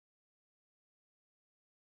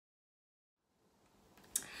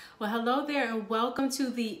Well, hello there and welcome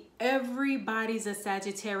to the Everybody's a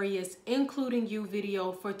Sagittarius, including you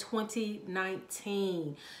video for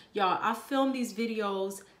 2019. Y'all, I film these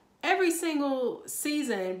videos every single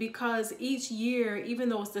season because each year, even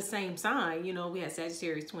though it's the same sign, you know, we had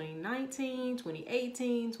Sagittarius 2019,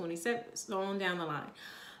 2018, 27, so on down the line.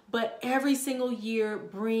 But every single year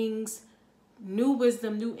brings new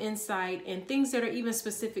wisdom, new insight, and things that are even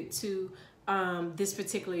specific to this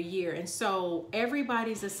particular year. And so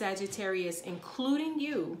everybody's a Sagittarius, including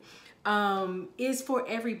you, is for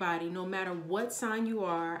everybody, no matter what sign you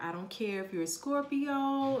are. I don't care if you're a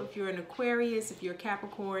Scorpio, if you're an Aquarius, if you're a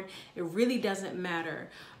Capricorn, it really doesn't matter.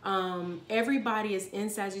 Everybody is in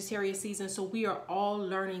Sagittarius season, so we are all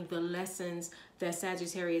learning the lessons that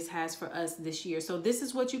Sagittarius has for us this year. So this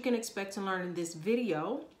is what you can expect to learn in this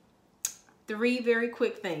video. Three very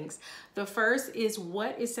quick things. The first is,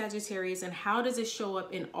 what is Sagittarius and how does it show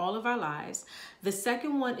up in all of our lives? The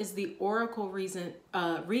second one is the oracle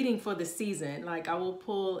reading for the season. Like, I will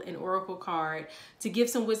pull an oracle card to give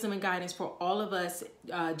some wisdom and guidance for all of us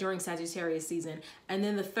during Sagittarius season. And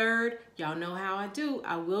then the third, y'all know how I do.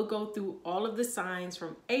 I will go through all of the signs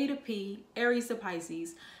from A to P, Aries to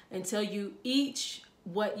Pisces, and tell you each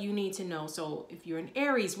what you need to know. So if you're an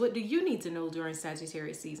Aries, what do you need to know during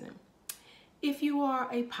Sagittarius season? If you are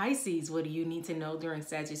a Pisces, what do you need to know during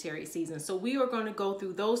Sagittarius season? So we are going to go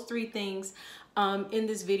through those three things in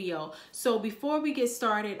this video. So before we get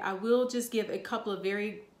started, I will just give a couple of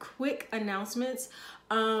very quick announcements.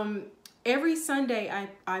 Every Sunday,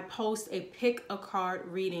 I post a pick a card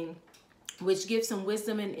reading, which gives some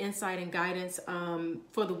wisdom and insight and guidance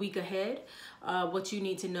for the week ahead, what you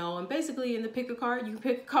need to know. And basically in the pick a card, you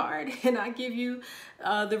pick a card and I give you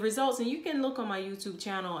the results. And you can look on my YouTube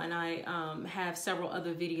channel, and I have several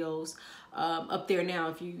other videos up there now.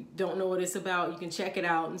 If you don't know what it's about, you can check it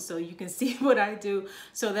out, and so you can see what I do.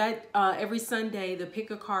 So that every Sunday the pick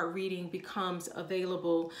a card reading becomes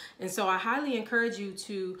available, and so I highly encourage you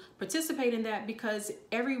to participate in that, because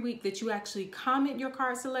every week that you actually comment your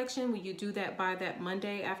card selection, when you do that by that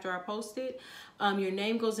Monday after I post it, your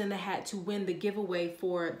name goes in the hat to win the giveaway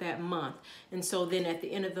for that month. And so then at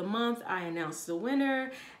the end of the month, I announce the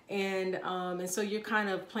winner. And so you're kind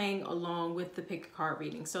of playing along with the pick a card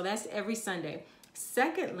reading. So that's every Sunday.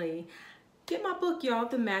 Secondly, get my book, y'all,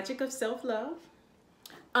 The Magic of Self-Love.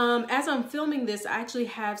 As I'm filming this, I actually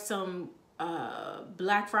have some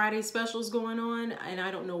Black Friday specials going on, and I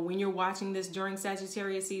don't know when you're watching this during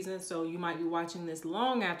Sagittarius season, so you might be watching this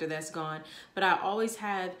long after that's gone. But I always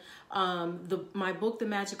have my book, The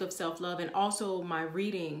Magic of Self-Love, and also my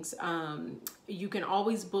readings. You can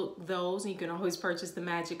always book those, and you can always purchase The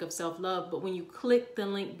Magic of Self-Love. But when you click the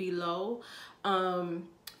link below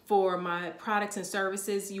for my products and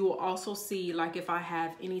services, you will also see, like, if I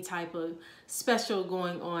have any type of special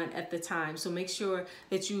going on at the time. So make sure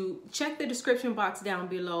that you check the description box down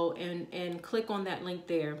below and click on that link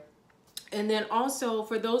there. And then also,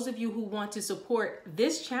 for those of you who want to support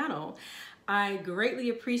this channel, I greatly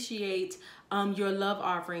appreciate your love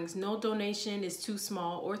offerings. No donation is too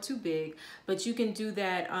small or too big, but you can do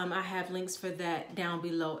that. I have links for that down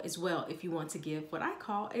below as well if you want to give what I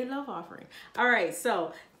call a love offering. All right,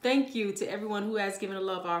 so thank you to everyone who has given a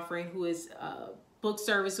love offering, who is book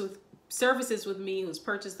services with me, who's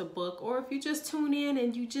purchased a book, or if you just tune in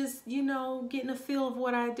and you just, you know, getting a feel of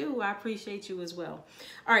what I do. I appreciate you as well.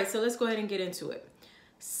 All right, so let's go ahead and get into it.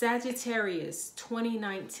 Sagittarius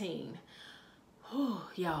 2019. Oh,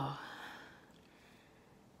 y'all.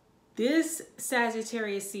 This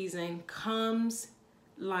Sagittarius season comes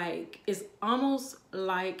like, it's almost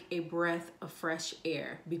like a breath of fresh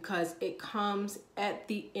air, because it comes at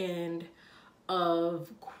the end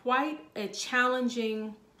of quite a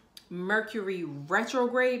challenging Mercury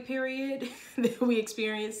retrograde period that we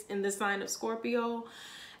experienced in the sign of Scorpio.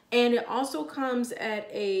 And it also comes at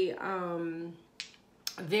a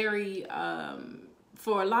very,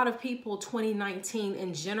 for a lot of people, 2019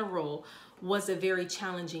 in general was a very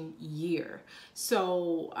challenging year.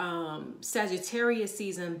 So Sagittarius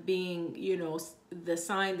season being, you know, the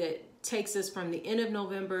sign that takes us from the end of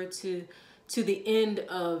November to the end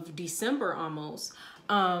of December almost,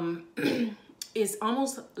 is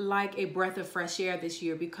almost like a breath of fresh air this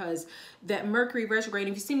year, because that Mercury retrograde,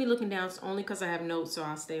 if you see me looking down, it's only because I have notes, so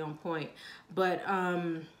I'll stay on point. But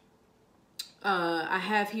I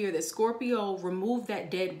have here that Scorpio removed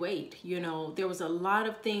that dead weight. You know, there was a lot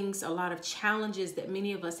of things, a lot of challenges that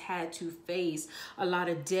many of us had to face, a lot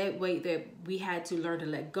of dead weight that we had to learn to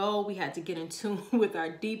let go. We had to get in tune with our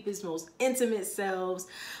deepest, most intimate selves.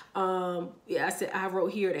 Yeah, I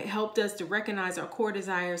wrote here, that helped us to recognize our core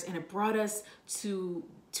desires, and it brought us to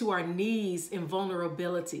to our knees in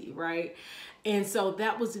vulnerability, right? And so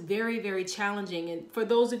that was very, very challenging. And for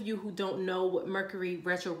those of you who don't know what Mercury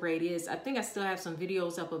retrograde is, I think I still have some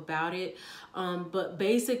videos up about it. But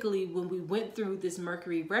basically, when we went through this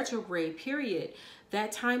Mercury retrograde period,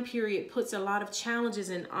 that time period puts a lot of challenges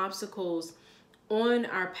and obstacles on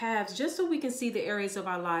our paths, just so we can see the areas of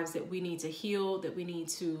our lives that we need to heal, that we need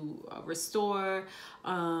to restore,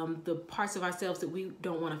 the parts of ourselves that we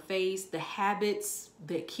don't want to face, the habits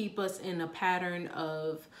that keep us in a pattern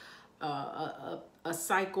of a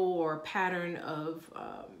cycle or a pattern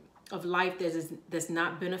of life that's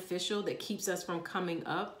not beneficial, that keeps us from coming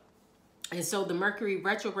up. And so the Mercury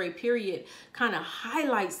retrograde period kind of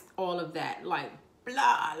highlights all of that, like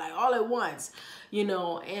blah, like all at once, you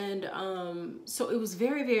know. And so it was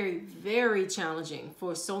very, very, very challenging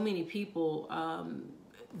for so many people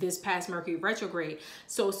this past Mercury retrograde.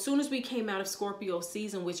 So as soon as we came out of Scorpio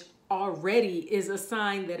season, which already is a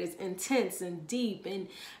sign that is intense and deep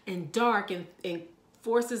and dark and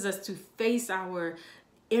forces us to face our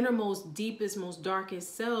innermost, deepest, most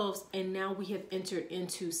darkest selves, and now we have entered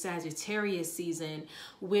into Sagittarius season,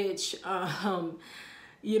 which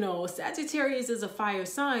you know, Sagittarius is a fire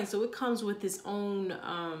sign, so it comes with its own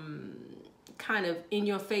kind of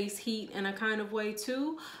in-your-face heat in a kind of way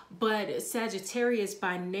too. But Sagittarius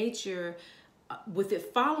by nature, with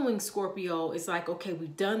it following Scorpio, it's like, okay,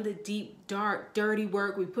 we've done the deep, dark, dirty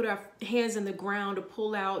work. We put our hands in the ground to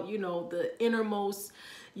pull out, you know, the innermost,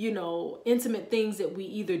 you know, intimate things that we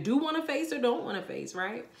either do want to face or don't want to face,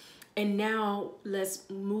 right? And now let's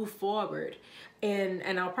move forward.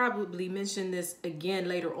 And I'll probably mention this again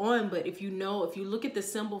later on, but if you look at the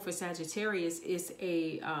symbol for Sagittarius, it's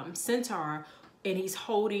a centaur, and he's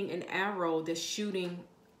holding an arrow that's shooting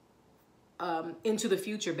into the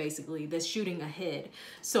future, basically, that's shooting ahead.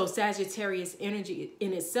 So Sagittarius energy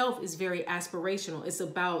in itself is very aspirational. It's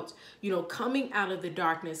about, you know, coming out of the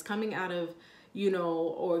darkness, coming out of, you know,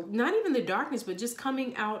 or not even the darkness, but just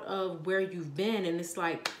coming out of where you've been. And it's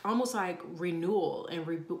like almost like renewal and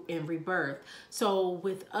rebirth. So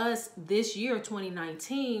with us this year,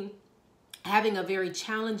 2019, having a very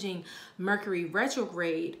challenging Mercury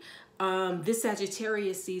retrograde, this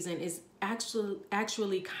Sagittarius season is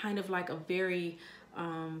actually kind of like a very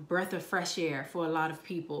breath of fresh air for a lot of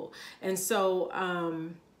people. And so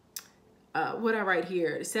what I write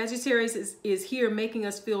here, Sagittarius is here making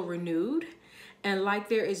us feel renewed, and like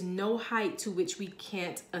there is no height to which we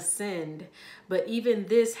can't ascend. But even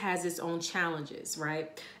this has its own challenges,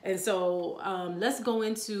 right? And so let's go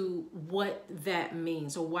into what that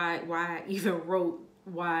means, or why I even wrote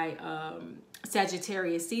why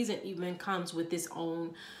Sagittarius season even comes with its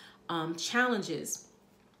own challenges.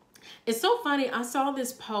 It's so funny. I saw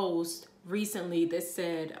this post recently that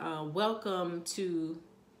said, welcome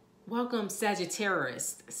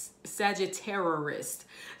Sagittarius.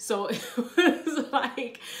 So it was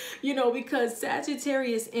like, you know, because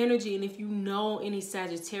Sagittarius energy, and if you know any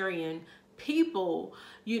Sagittarian people,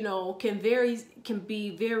 you know, can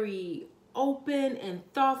be very open and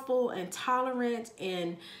thoughtful and tolerant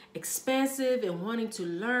and expansive and wanting to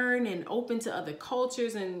learn and open to other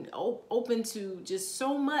cultures and open to just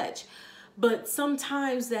so much. But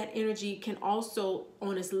sometimes that energy can also,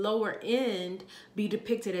 on its lower end, be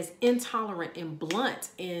depicted as intolerant and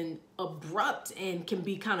blunt and abrupt, and can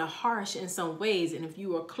be kind of harsh in some ways. And if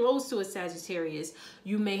you are close to a Sagittarius,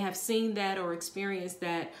 you may have seen that or experienced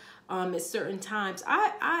that at certain times.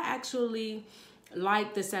 I actually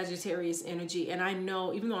like the Sagittarius energy, and I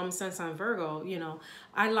know, even though I'm Sun sign Virgo, you know,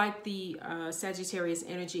 I like the Sagittarius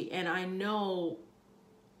energy, and I know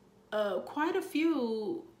quite a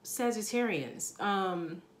few Sagittarians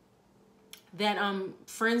that I'm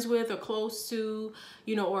friends with or close to,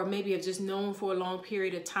 you know, or maybe have just known for a long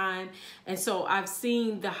period of time. And so I've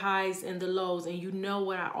seen the highs and the lows, and you know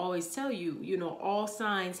what I always tell you, you know, all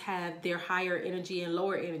signs have their higher energy and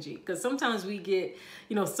lower energy, because sometimes we get,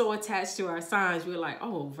 you know, so attached to our signs. We're like,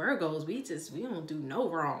 oh, Virgos, we don't do no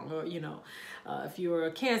wrong. Or, you know, if you're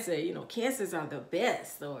a Cancer, you know, Cancers are the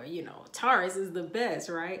best, or, you know, Taurus is the best,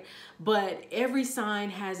 right? But every sign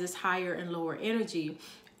has its higher and lower energy.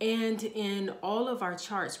 And in all of our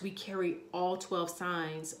charts, we carry all 12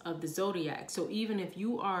 signs of the zodiac. So even if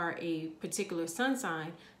you are a particular sun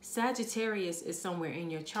sign, Sagittarius is somewhere in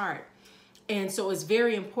your chart. And so it's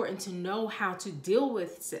very important to know how to deal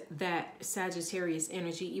with that Sagittarius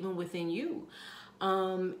energy even within you.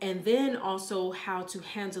 And then also how to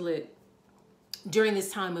handle it during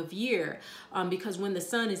this time of year. Because when the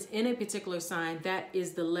sun is in a particular sign, that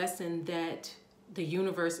is the lesson that the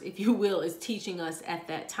universe, if you will, is teaching us at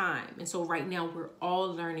that time. And so right now we're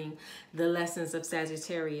all learning the lessons of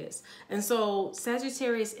Sagittarius. And so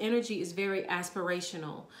Sagittarius energy is very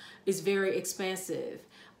aspirational. It's very expansive.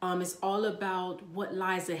 It's all about what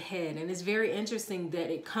lies ahead. And it's very interesting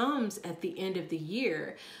that it comes at the end of the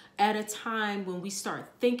year, at a time when we start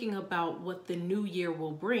thinking about what the new year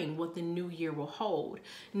will bring, what the new year will hold.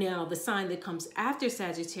 Now, the sign that comes after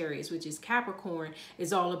Sagittarius, which is Capricorn,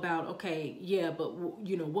 is all about, okay, yeah, but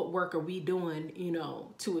you know, what work are we doing, you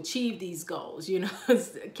know, to achieve these goals? You know,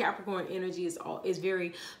 Capricorn energy is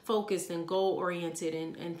very focused and goal oriented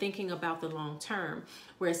and thinking about the long term,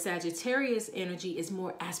 whereas Sagittarius energy is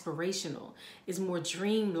more aspirational, is more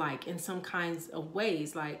dream-like in some kinds of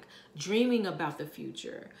ways, like dreaming about the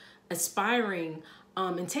future, aspiring,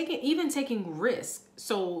 and taking risks.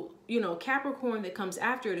 So, you know, Capricorn that comes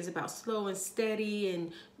after it is about slow and steady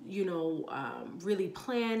and, you know, really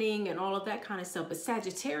planning and all of that kind of stuff. But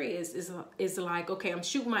Sagittarius is like, okay, I'm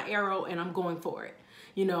shooting my arrow and I'm going for it.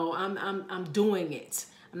 You know, I'm doing it.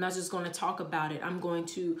 I'm not just going to talk about it. I'm going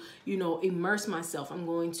to, you know, immerse myself. I'm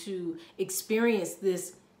going to experience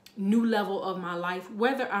this new level of my life,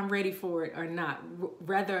 whether I'm ready for it or not,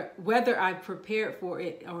 whether I've prepared for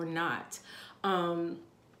it or not.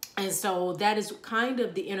 And so that is kind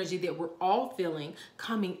of the energy that we're all feeling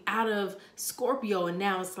coming out of Scorpio. And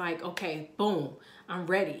now it's like, okay, boom, I'm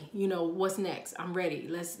ready. You know, what's next? I'm ready.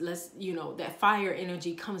 Let's, you know, that fire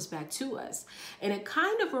energy comes back to us. And it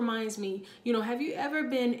kind of reminds me, you know, have you ever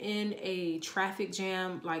been in a traffic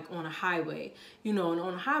jam, like on a highway? You know, and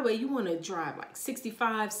on a highway, you want to drive like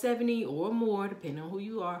 65, 70 or more, depending on who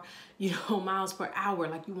you are, you know, miles per hour.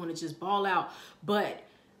 Like you want to just ball out. But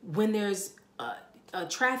when there's a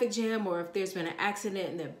traffic jam, or if there's been an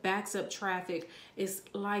accident and that backs up traffic, it's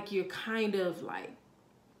like you're kind of like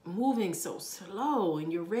moving so slow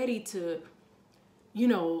and you're ready to, you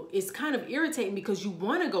know, it's kind of irritating because you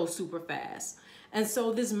want to go super fast. And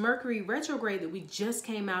so this Mercury retrograde that we just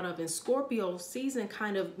came out of in Scorpio season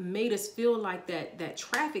kind of made us feel like that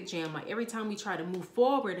traffic jam. Like every time we try to move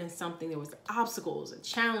forward in something, there was obstacles, a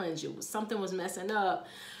challenge, something was messing up,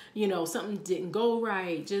 you know, something didn't go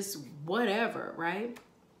right, just whatever, right?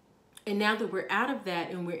 And now that we're out of that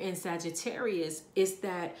and we're in Sagittarius, it's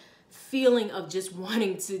that feeling of just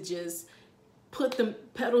wanting to just put the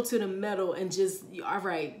pedal to the metal and just, all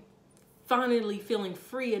right, finally feeling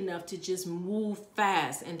free enough to just move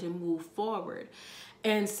fast and to move forward.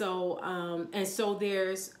 And so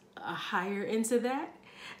there's a higher into that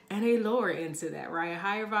and a lower into that, right? A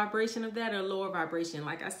higher vibration of that, a lower vibration.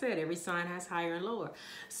 Like I said, every sign has higher and lower.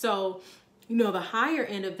 So, you know, the higher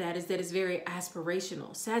end of that is that it's very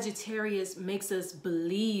aspirational. Sagittarius makes us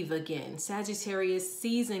believe again. Sagittarius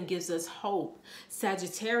season gives us hope.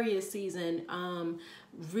 Sagittarius season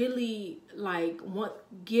really like what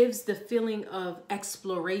gives the feeling of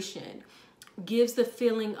exploration, gives the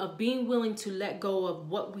feeling of being willing to let go of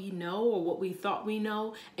what we know or what we thought we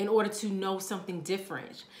know in order to know something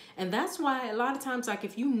different. And that's why a lot of times, like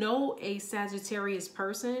if you know a Sagittarius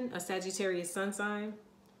person, a Sagittarius sun sign,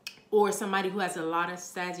 or somebody who has a lot of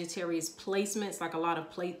Sagittarius placements, like a lot of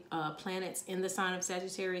planets in the sign of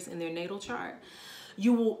Sagittarius in their natal chart,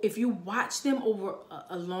 you will, if you watch them over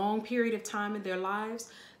a long period of time in their lives,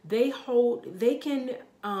 they can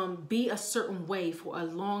be a certain way for a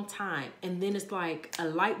long time. And then it's like a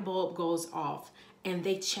light bulb goes off and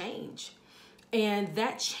they change. And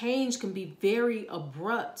that change can be very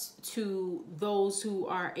abrupt to those who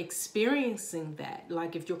are experiencing that.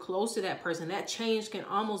 Like if you're close to that person, that change can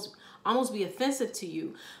almost be offensive to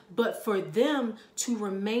you. But for them to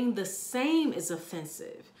remain the same is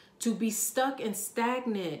offensive. To be stuck and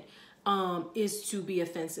stagnant is to be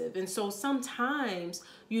offensive. And so sometimes,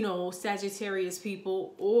 you know, Sagittarius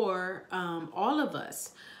people or all of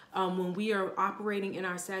us, when we are operating in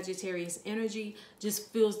our Sagittarius energy,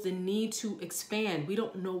 just feels the need to expand. We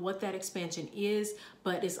don't know what that expansion is,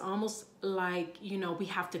 but it's almost like, you know, we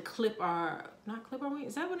have to clip our wings.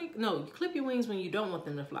 Is that what it? No, you clip your wings when you don't want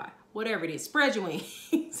them to fly. Whatever it is, spread your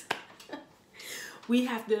wings. We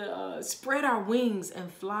have to spread our wings and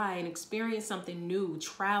fly and experience something new,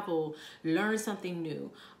 travel, learn something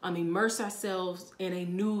new, immerse ourselves in a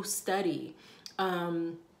new study,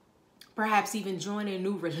 perhaps even join a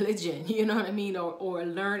new religion, you know what I mean? Or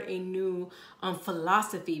learn a new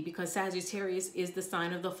philosophy, because Sagittarius is the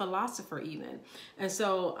sign of the philosopher even. And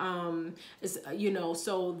so, it's, you know,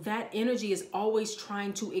 so that energy is always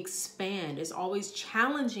trying to expand. It's always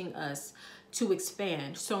challenging us to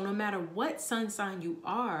expand. So no matter what sun sign you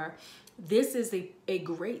are, this is a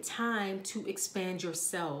great time to expand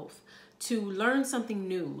yourself, to learn something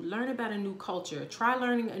new, learn about a new culture, try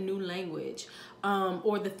learning a new language,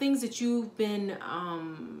 or the things that you've been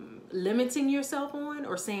limiting yourself on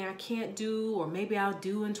or saying I can't do, or maybe I'll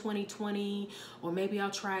do in 2020, or maybe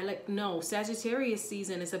I'll try. Like, no, Sagittarius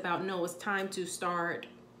season is about, no, it's time to start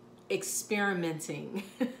experimenting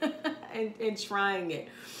and trying it.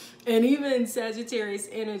 And even Sagittarius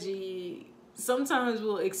energy sometimes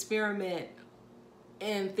will experiment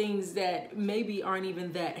and things that maybe aren't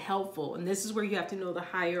even that helpful. And this is where you have to know the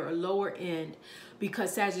higher or lower end,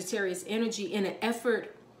 because Sagittarius energy, in an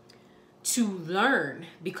effort to learn,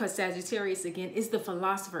 because Sagittarius again is the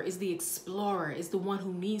philosopher, is the explorer, is the one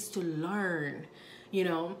who needs to learn, you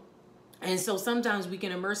know. And so sometimes we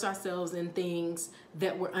can immerse ourselves in things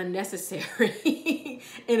that were unnecessary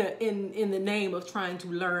in the name of trying to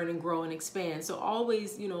learn and grow and expand. So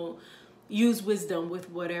always, you know, use wisdom with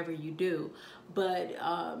whatever you do. But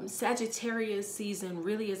Sagittarius season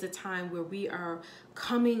really is a time where we are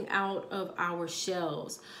coming out of our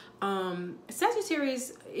shells.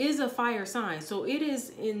 Sagittarius is a fire sign, so it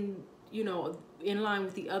is in, you know, in line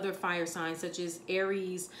with the other fire signs such as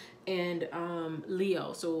Aries and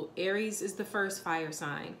Leo. So Aries is the first fire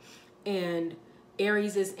sign, and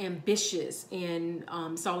Aries is ambitious, and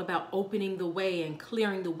it's all about opening the way and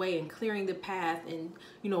clearing the path, and,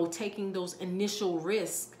 you know, taking those initial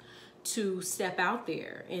risks to step out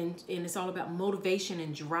there, and it's all about motivation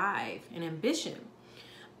and drive and ambition.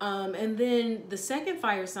 And then the second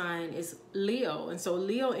fire sign is Leo, and so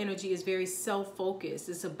Leo energy is very self-focused.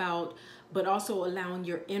 It's about, but also allowing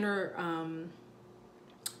your inner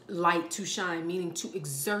light to shine, meaning to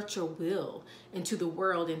exert your will into the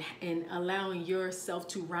world, and allowing yourself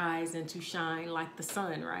to rise and to shine like the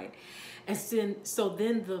sun, right? And so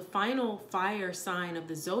then the final fire sign of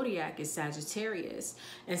the zodiac is Sagittarius.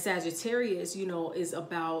 And Sagittarius, you know, is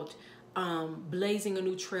about blazing a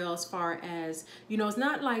new trail, as far as, you know, it's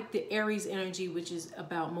not like the Aries energy, which is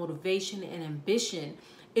about motivation and ambition.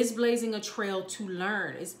 It's blazing a trail to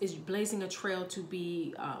learn. It's blazing a trail to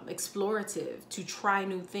be explorative, to try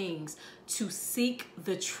new things, to seek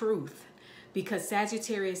the truth. Because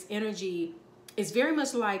Sagittarius energy is very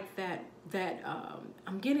much like that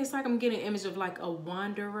I'm getting an image of like a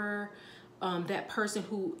wanderer, that person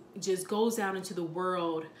who just goes out into the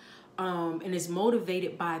world and is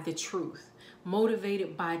motivated by the truth,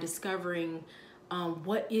 motivated by discovering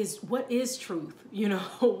what is truth, you know,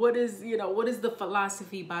 what is the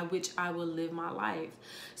philosophy by which I will live my life.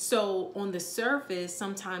 So on the surface,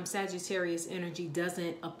 sometimes Sagittarius energy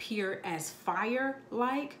doesn't appear as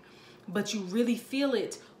fire-like, but you really feel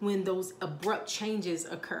it when those abrupt changes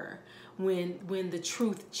occur, when the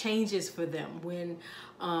truth changes for them, when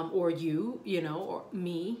or you know, or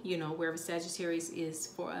me, you know, wherever Sagittarius is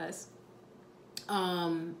for us.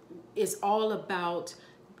 It's all about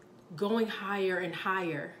going higher and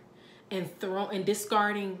higher, and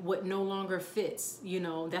discarding what no longer fits. You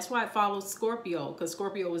know, that's why it follows Scorpio, because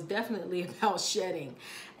Scorpio was definitely about shedding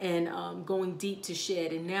and going deep to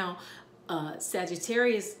shed. And now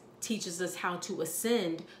Sagittarius teaches us how to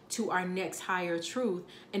ascend to our next higher truth,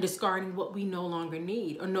 and discarding what we no longer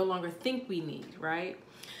need or no longer think we need, right?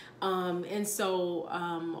 And so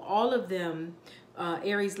all of them,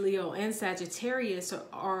 Aries, Leo, and Sagittarius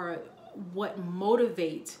are what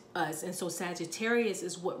motivate us. And so Sagittarius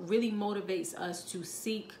is what really motivates us to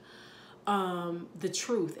seek the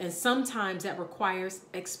truth. And sometimes that requires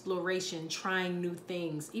exploration, trying new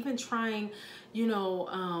things, even trying, you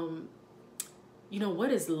know,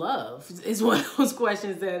 what is love is one of those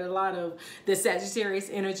questions that a lot of the Sagittarius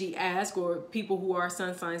energy ask, or people who are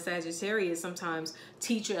sun sign Sagittarius sometimes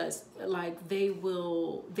teach us. Like, they're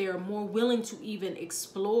more willing to even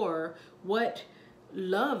explore what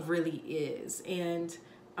love really is. And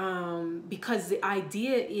because the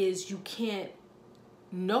idea is you can't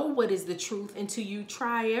know what is the truth until you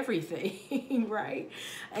try everything, right?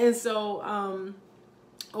 And so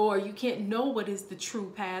or you can't know what is the true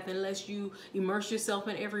path unless you immerse yourself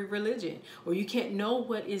in every religion. Or you can't know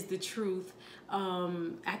what is the truth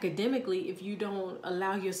academically if you don't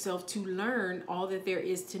allow yourself to learn all that there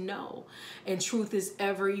is to know. And truth is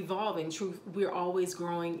ever evolving. Truth, we're always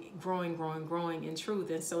growing in truth.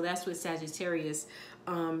 And so that's what Sagittarius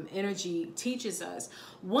energy teaches us.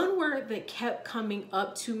 One word that kept coming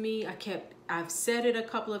up to me, I've said it a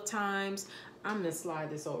couple of times. I'm gonna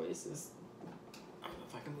slide this over. This is, I don't know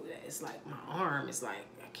if I can move that. It's like my arm. It's like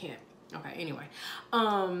I can't. Okay. Anyway,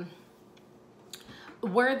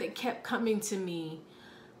 word that kept coming to me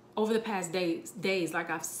over the past days. Like,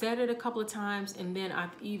 I've said it a couple of times, and then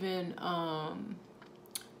I've even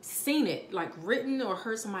seen it, like written or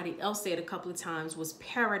heard somebody else say it a couple of times, was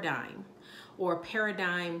paradigm, or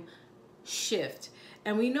paradigm shift.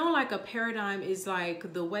 And we know like a paradigm is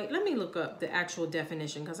like the way, let me look up the actual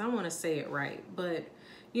definition because I want to say it right. But,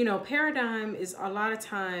 you know, paradigm is a lot of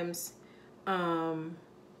times,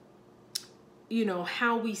 you know,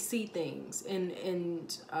 how we see things.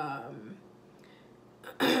 And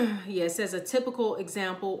yeah, it says a typical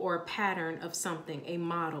example or a pattern of something, a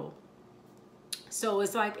model. So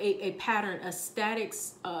it's like a pattern, a static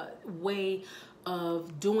way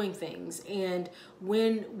of doing things. And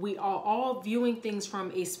when we are all viewing things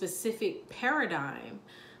from a specific paradigm,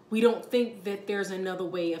 we don't think that there's another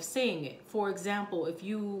way of saying it. For example, if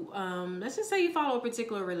you, let's just say you follow a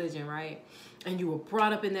particular religion, right? And you were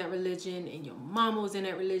brought up in that religion, and your mama was in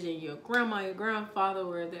that religion, your grandma, your grandfather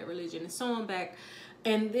were in that religion, and so on back.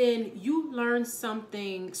 And then you learn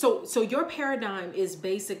something. So your paradigm is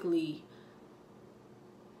basically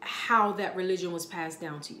how that religion was passed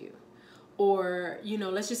down to you. Or, you know,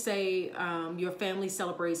 let's just say your family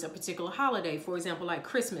celebrates a particular holiday, for example, like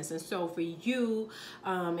Christmas. And so for you,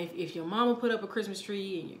 if your mama put up a Christmas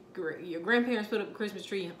tree and your grandparents put up a Christmas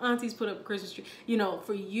tree and aunties put up a Christmas tree, you know,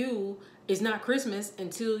 for you, it's not Christmas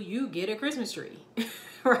until you get a Christmas tree,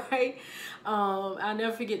 right? I'll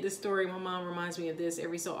never forget this story. My mom reminds me of this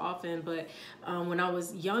every so often. But when I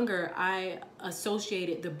was younger, I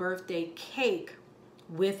associated the birthday cake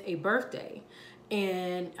with a birthday.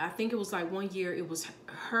 And I think it was like one year it was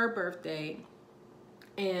her birthday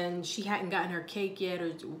and she hadn't gotten her cake yet or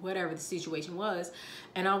whatever the situation was.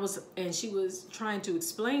 And she was trying to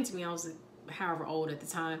explain to me, I was however old at the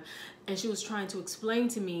time, and she was trying to explain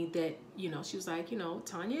to me that, you know, she was like, you know,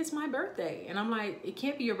 Tonya, it's my birthday. And I'm like, it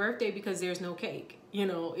can't be your birthday because there's no cake. You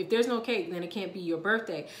know, if there's no cake, then it can't be your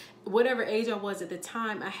birthday. Whatever age I was at the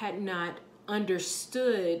time, I had not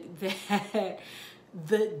understood that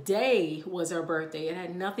the day was her birthday. It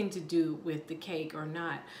had nothing to do with the cake or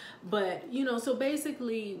not. But, you know, so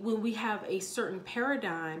basically when we have a certain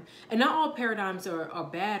paradigm, and not all paradigms are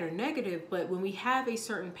bad or negative, but when we have a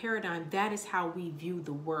certain paradigm, that is how we view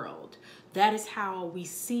the world. That is how we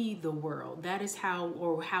see the world. That is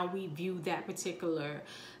how we view that particular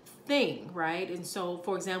thing, right? And so,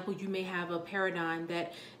 for example, you may have a paradigm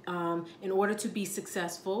that in order to be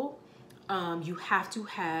successful, you have to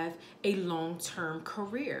have a long-term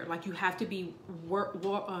career. Like you have to be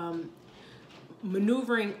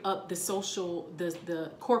maneuvering up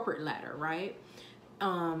the corporate ladder, right?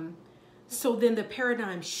 So then the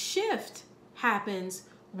paradigm shift happens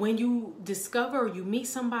when you discover, you meet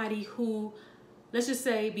somebody who, let's just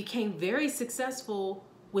say, became very successful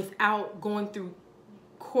without going through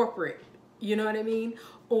corporate, you know what I mean?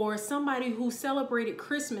 Or somebody who celebrated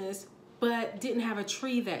Christmas but didn't have a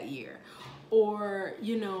tree that year. Or,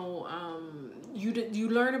 you know, you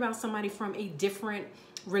learn about somebody from a different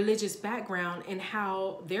religious background and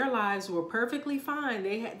how their lives were perfectly fine.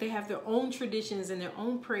 They have their own traditions and their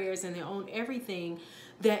own prayers and their own everything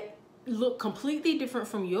that look completely different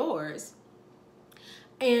from yours.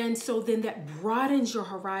 And so then that broadens your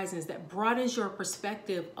horizons, that broadens your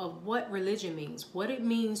perspective of what religion means, what it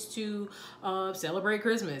means to celebrate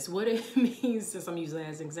Christmas, what it means, since I'm using that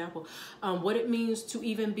as an example, what it means to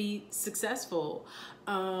even be successful.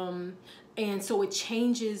 And so it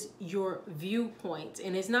changes your viewpoint.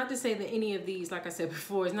 And it's not to say that any of these, like I said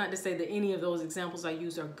before, it's not to say that any of those examples I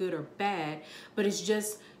use are good or bad, but it's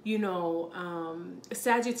just, you know,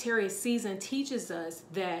 Sagittarius season teaches us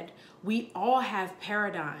that we all have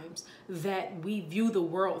paradigms that we view the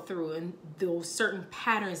world through, and those certain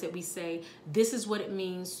patterns that we say, this is what it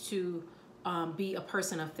means to be a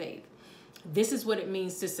person of faith. This is what it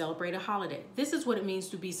means to celebrate a holiday. This is what it means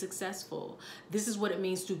to be successful. This is what it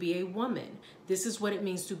means to be a woman. This is what it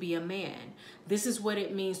means to be a man. This is what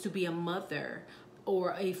it means to be a mother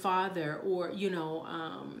or a father, or, you know,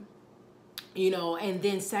 and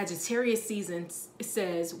then Sagittarius season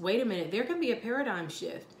says, wait a minute, there can be a paradigm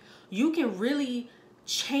shift. You can really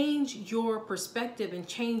change your perspective and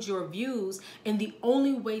change your views. And the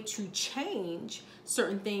only way to change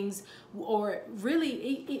certain things, or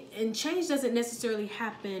really, and change doesn't necessarily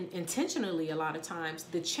happen intentionally a lot of times.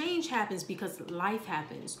 The change happens because life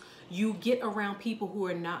happens. You get around people who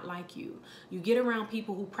are not like you. You get around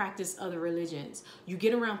people who practice other religions. You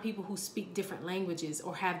get around people who speak different languages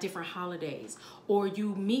or have different holidays. Or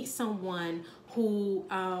you meet someone who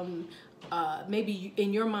maybe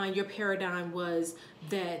in your mind, your paradigm was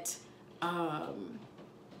that I'm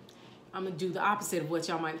going to do the opposite of what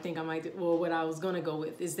y'all might think I might do. Well, what I was going to go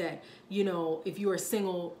with is that, you know, if you're a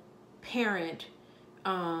single parent,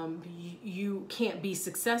 you can't be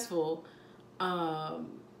successful, or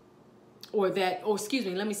excuse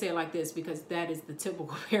me, let me say it like this, because that is the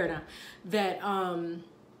typical paradigm, that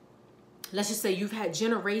let's just say you've had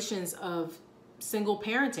generations of single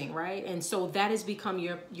parenting, right? And so that has become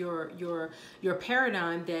your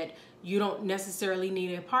paradigm, that you don't necessarily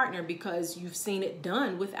need a partner because you've seen it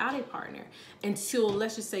done without a partner, until,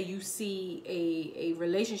 let's just say, you see a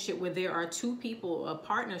relationship where there are two people, a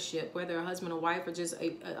partnership, whether a husband or wife, or just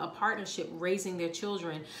a partnership raising their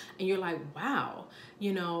children, and you're like, wow,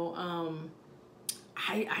 you know,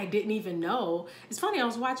 I didn't even know. It's funny, I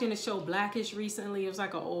was watching the show Blackish recently. It was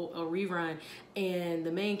like a rerun, and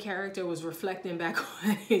the main character was reflecting back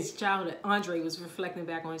on his childhood. Andre was reflecting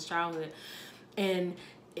back on his childhood, and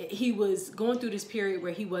he was going through this period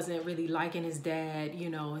where he wasn't really liking his dad. You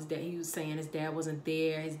know, his dad, he was saying his dad wasn't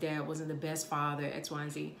there, his dad wasn't the best father, X, Y,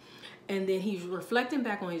 and Z. And then he's reflecting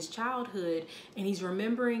back on his childhood, and he's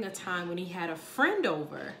remembering a time when he had a friend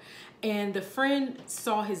over, and the friend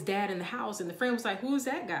saw his dad in the house, and the friend was like, who's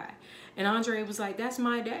that guy? And Andre was like, that's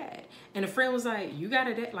my dad. And the friend was like, you got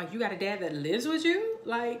a dad, like, you got a dad that lives with you?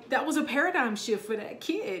 Like, that was a paradigm shift for that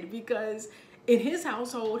kid, because in his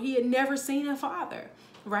household, he had never seen a father,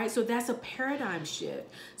 right? So that's a paradigm shift.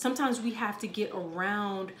 Sometimes we have to get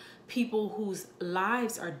around people whose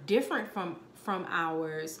lives are different from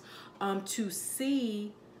ours,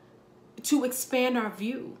 to expand our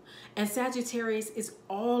view. And Sagittarius is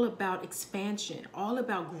all about expansion, all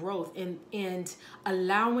about growth, and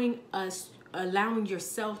allowing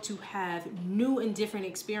yourself to have new and different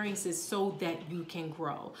experiences so that you can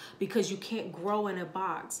grow, because you can't grow in a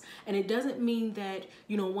box. And it doesn't mean that,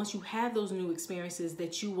 you know, once you have those new experiences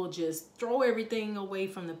that you will just throw everything away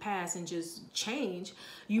from the past and just change.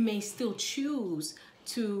 You may still choose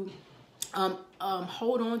to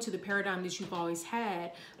hold on to the paradigm that you've always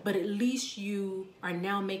had, but at least you are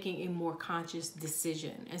now making a more conscious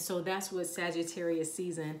decision. And so that's what Sagittarius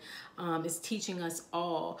season is teaching us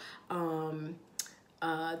all,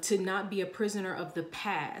 to not be a prisoner of the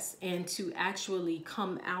past, and to actually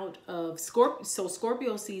come out of Scorpio. So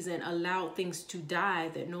Scorpio season allowed things to die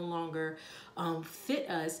that no longer fit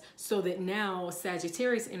us, so that now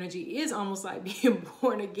Sagittarius energy is almost like being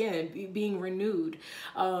born again, being renewed,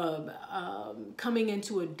 coming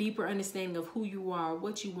into a deeper understanding of who you are,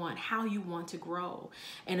 what you want, how you want to grow.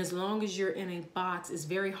 And as long as you're in a box, it's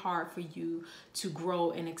very hard for you to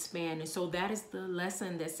grow and expand. And so that is the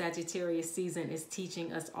lesson that Sagittarius season is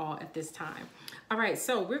teaching us all at this time. All right,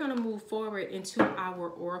 so we're going to move forward into our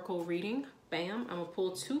oracle reading. Bam, I'm going to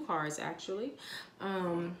pull two cards actually.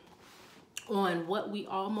 On what we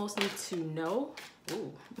almost need to know.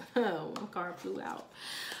 Ooh, one card flew out.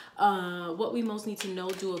 What we most need to know,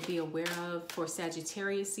 do, or be aware of for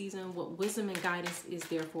Sagittarius season. What wisdom and guidance is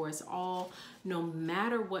there for us all, no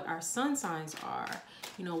matter what our sun signs are.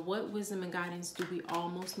 You know, what wisdom and guidance do we all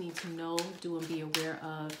most need to know, do, and be aware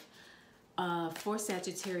of for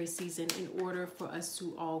Sagittarius season, in order for us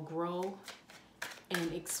to all grow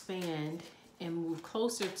and expand and move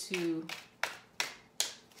closer to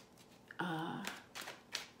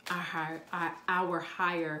our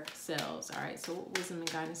higher selves. All right, so what wisdom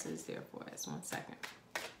and guidance is there for us? 1 second.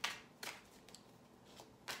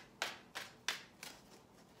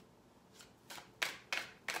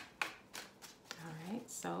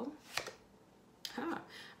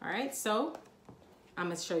 All right, so I'm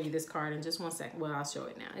gonna show you this card in just 1 second. Well, I'll show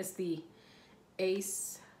it now. It's the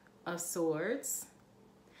Ace of Swords,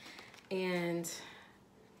 and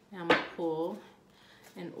now I'm gonna pull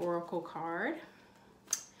an oracle card.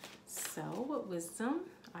 So what wisdom,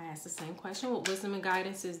 I asked the same question, what wisdom and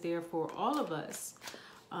guidance is there for all of us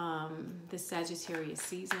this Sagittarius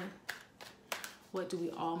season? What do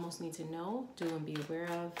we all most need to know, do, and be aware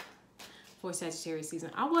of for Sagittarius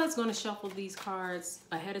season? I was going to shuffle these cards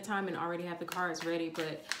ahead of time and already have the cards ready,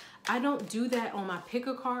 but I don't do that on my pick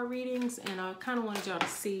a card readings, and I kind of wanted y'all to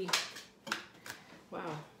see. Wow.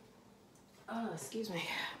 Excuse me.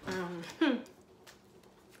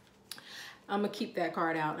 I'm going to keep that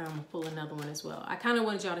card out, and I'm going to pull another one as well. I kind of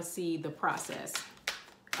wanted y'all to see the process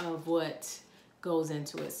of what goes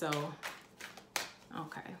into it. So,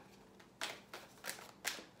 okay.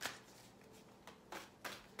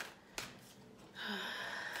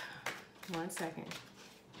 One second.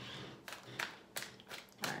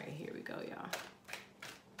 All right, here we go, y'all.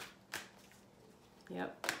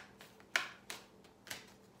 Yep.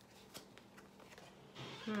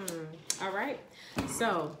 All right.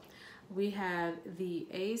 So we have the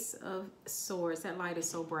Ace of Swords. That light is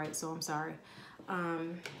so bright, so I'm sorry.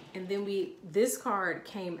 And then this card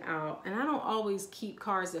came out, and I don't always keep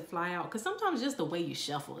cards that fly out, because sometimes just the way you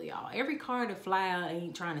shuffle, y'all. Every card that fly out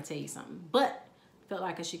ain't trying to tell you something, but felt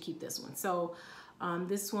like I should keep this one. So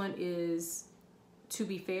this one is To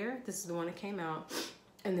Be Fair. This is the one that came out.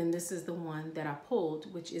 And then this is the one that I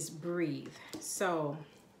pulled, which is breathe. So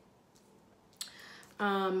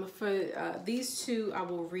for these two, I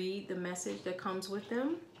will read the message that comes with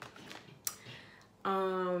them.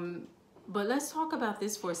 But let's talk about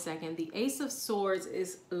this for a second. The Ace of Swords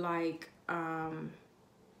is like that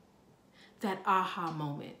aha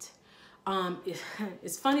moment.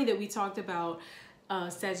 It's funny that we talked about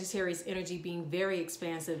Sagittarius energy being very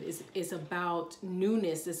expansive. It's about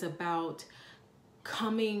newness. It's about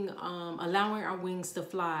coming, allowing our wings to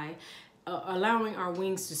fly, allowing our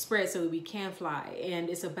wings to spread so that we can fly. And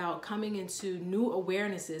it's about coming into new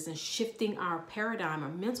awarenesses and shifting our paradigm, our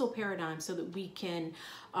mental paradigm, so that we can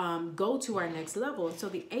go to our next level. And so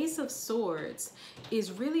the Ace of Swords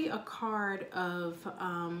is really a card of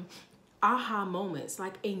aha moments,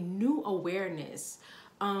 like a new awareness.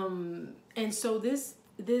 And so this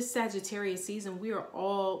Sagittarius season, we are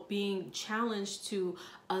all being challenged to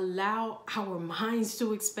allow our minds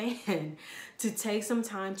to expand, to take some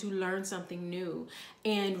time to learn something new.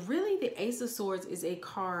 And really the Ace of Swords is a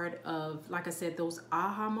card of, like I said, those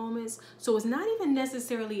aha moments. So it's not even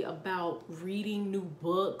necessarily about reading new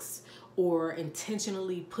books or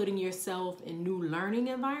intentionally putting yourself in new learning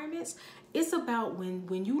environments. It's about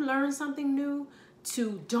when you learn something new,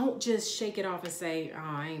 to don't just shake it off and say, oh,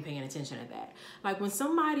 I ain't paying attention to that. Like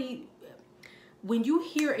when you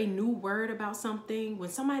hear a new word about something, when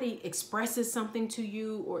somebody expresses something to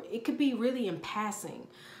you, or it could be really in passing,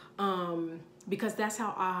 because that's how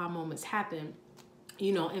aha moments happen,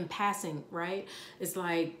 you know, in passing, right? It's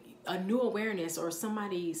like a new awareness, or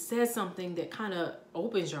somebody says something that kind of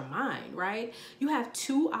opens your mind, right? You have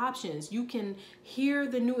two options. You can hear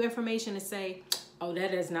the new information and say, oh,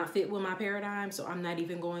 that does not fit with my paradigm, so I'm not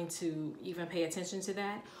even going to even pay attention to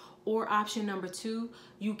that. Or option number two,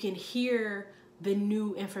 you can hear the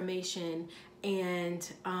new information and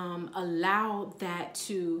allow that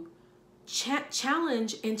to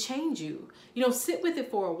challenge and change you. You know, sit with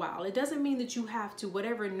it for a while. It doesn't mean that you have to,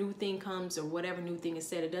 whatever new thing comes or whatever new thing is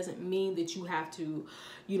said, it doesn't mean that you have to,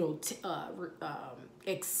 you know,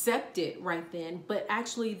 accept it right then, but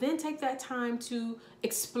actually then take that time to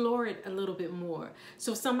explore it a little bit more.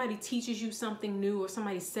 So if somebody teaches you something new or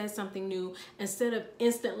somebody says something new, instead of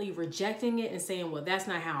instantly rejecting it and saying, well, that's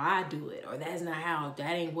not how I do it, or that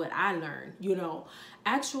ain't what I learned, you know,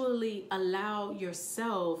 actually allow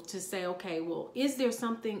yourself to say, okay, well, is there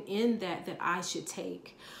something in that I should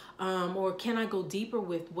take? Or can I go deeper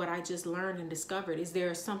with what I just learned and discovered? Is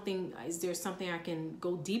there something I can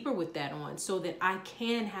go deeper with that on, so that I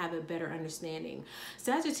can have a better understanding?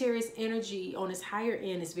 Sagittarius energy on its higher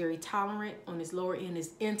end is very tolerant, on its lower end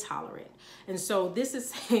is intolerant. And so this is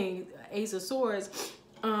saying, Ace of Swords,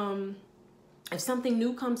 if something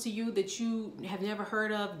new comes to you that you have never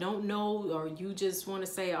heard of, don't know, or you just want to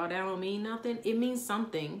say, oh, that don't mean nothing, it means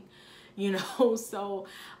something. You know, so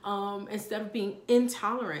instead of being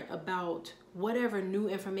intolerant about whatever new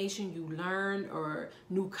information you learn or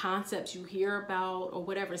new concepts you hear about or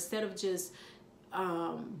whatever, instead of just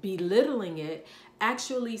belittling it,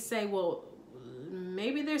 actually say, well,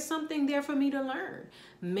 maybe there's something there for me to learn.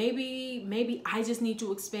 Maybe I just need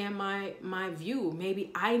to expand my view.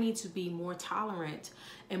 Maybe I need to be more tolerant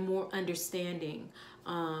and more understanding.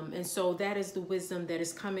 And so that is the wisdom that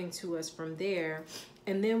is coming to us from there.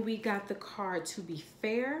 And then we got the card To Be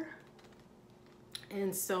Fair.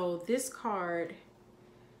 And so this card,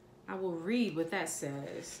 I will read what that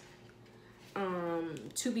says.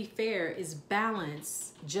 To be fair is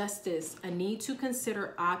balance, justice, a need to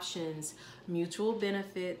consider options, mutual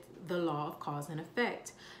benefit, the law of cause and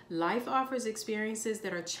effect. Life offers experiences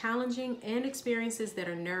that are challenging and experiences that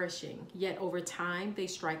are nourishing, yet over time they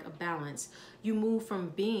strike a balance. You move from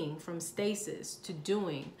being, from stasis to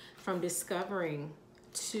doing, from discovering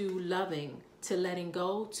to loving, to letting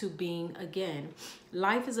go, to being again.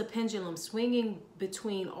 Life is a pendulum swinging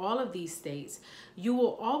between all of these states. You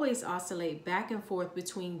will always oscillate back and forth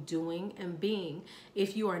between doing and being.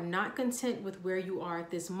 If you are not content with where you are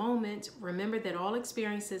at this moment, remember that all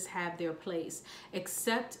experiences have their place.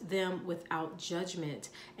 Accept them without judgment,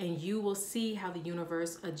 and you will see how the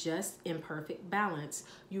universe adjusts in perfect balance.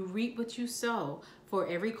 You reap what you sow. For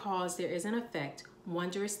every cause there is an effect.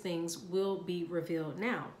 Wondrous things will be revealed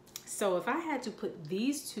now. So if I had to put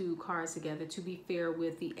these two cards together, To Be Fair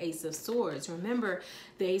with the Ace of Swords, remember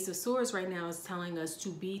the Ace of Swords right now is telling us to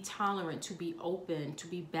be tolerant, to be open, to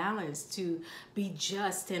be balanced, to be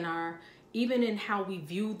just in even in how we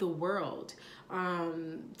view the world,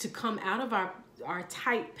 to come out of our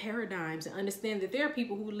tight paradigms and understand that there are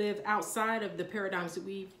people who live outside of the paradigms that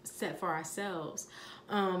we've set for ourselves.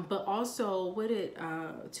 But also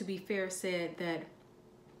To Be Fair said that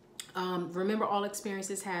Remember, all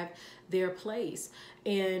experiences have their place,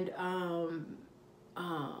 and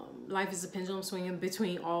life is a pendulum swinging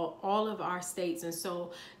between all of our states. And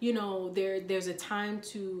so, you know, there's a time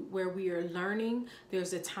to where we are learning,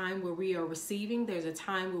 there's a time where we are receiving, there's a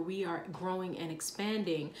time where we are growing and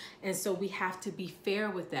expanding. And so we have to be fair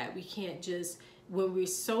with that. We can't just, when we're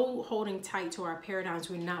so holding tight to our paradigms,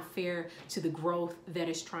 we're not fair to the growth that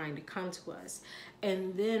is trying to come to us.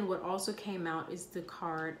 And then what also came out is the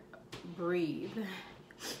card Breathe.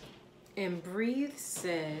 And Breathe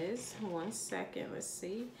says, one second, let's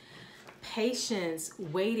see. Patience,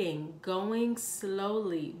 waiting, going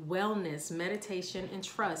slowly, wellness, meditation, and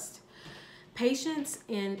trust. Patience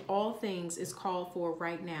in all things is called for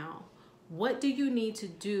right now. What do you need to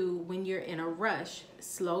do when you're in a rush?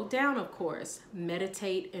 Slow down, of course.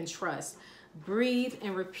 Meditate and trust. Breathe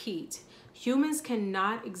and repeat. Humans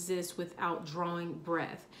cannot exist without drawing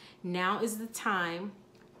breath. Now is the time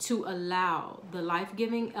to allow the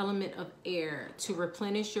life-giving element of air to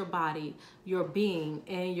replenish your body, your being,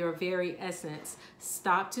 and your very essence.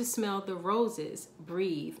 Stop to smell the roses,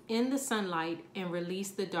 breathe in the sunlight, and release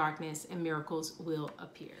the darkness, and miracles will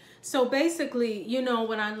appear. So basically, you know,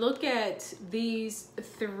 when I look at these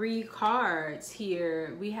three cards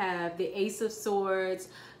here, we have the Ace of Swords,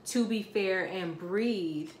 To Be Fair, and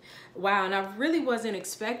Breathe. Wow, and I really wasn't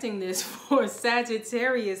expecting this for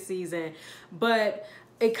Sagittarius season, but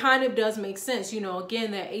it kind of does make sense. You know,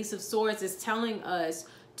 again, that Ace of Swords is telling us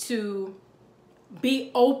to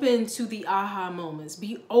be open to the aha moments,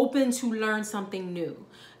 be open to learn something new,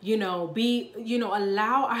 you know,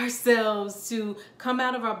 allow ourselves to come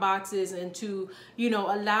out of our boxes and to, you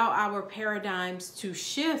know, allow our paradigms to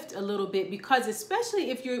shift a little bit, because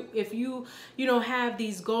especially if you have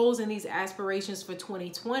these goals and these aspirations for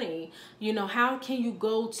 2020, you know, how can you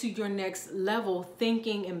go to your next level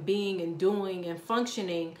thinking and being and doing and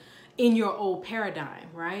functioning in your old paradigm,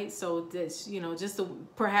 right? So that's, you know,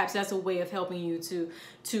 perhaps that's a way of helping you to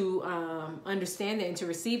understand that and to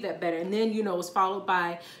receive that better. And then, you know, it's followed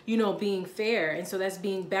by, you know, being fair. And so that's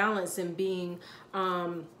being balanced and being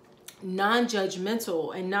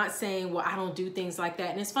non-judgmental and not saying, well, I don't do things like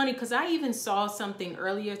that. And it's funny because I even saw something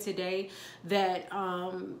earlier today that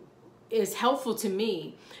is helpful to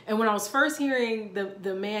me. And when I was first hearing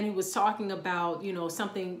the man who was talking about, you know,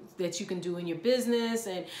 something that you can do in your business,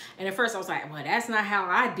 and at first I was like, well, that's not how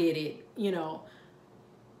I did it. You know,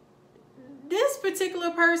 this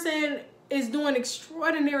particular person is doing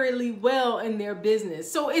extraordinarily well in their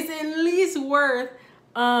business, so it's at least worth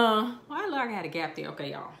well, I had a gap there. Okay,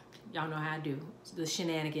 y'all know how I do the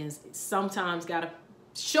shenanigans. Sometimes gotta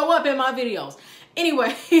show up in my videos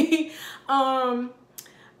anyway.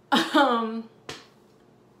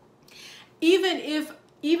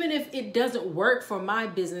 Even if it doesn't work for my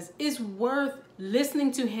business, it's worth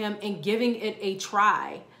listening to him and giving it a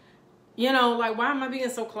try. You know, like, why am I being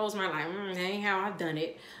so close-minded? Like, that ain't how I've done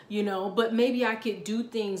it, you know, but maybe I could do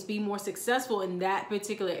things, be more successful in that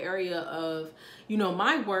particular area of, you know,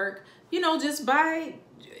 my work, you know, just by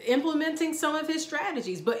implementing some of his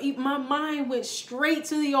strategies. But my mind went straight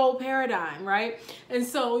to the old paradigm, right? And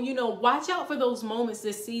so, you know, watch out for those moments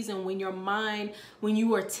this season when your mind, when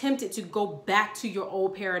you are tempted to go back to your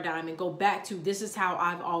old paradigm and go back to, this is how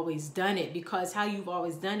I've always done it, because how you've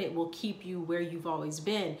always done it will keep you where you've always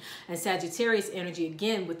been. And Sagittarius energy,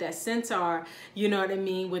 again, with that centaur, you know what I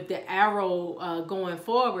mean, with the arrow going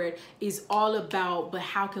forward, is all about, but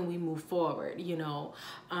how can we move forward? You know,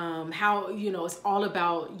 how, you know, it's all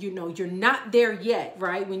about, you know, you're not there yet,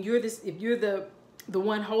 right? When you're this, if you're the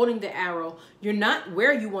one holding the arrow, you're not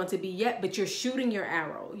where you want to be yet, but you're shooting your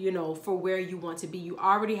arrow, you know, for where you want to be. You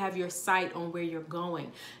already have your sight on where you're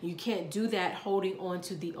going. You can't do that holding on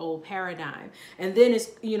to the old paradigm. And then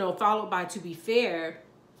it's, you know, followed by To Be Fair,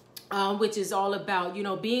 which is all about, you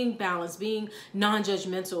know, being balanced, being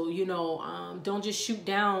non-judgmental, you know, don't just shoot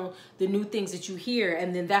down the new things that you hear.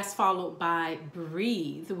 And then that's followed by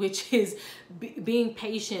Breathe, which is being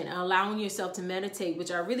patient, allowing yourself to meditate,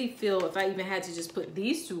 which I really feel, if I even had to just put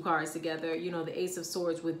these two cards together, you know, the Ace of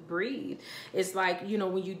Swords with Breathe, it's like, you know,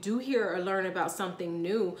 when you do hear or learn about something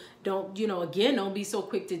new, don't, you know, again, don't be so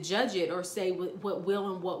quick to judge it or say what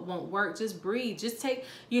will and what won't work. Just breathe. Just take,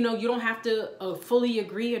 you know, you don't have to fully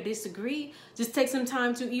agree or disagree. Just take some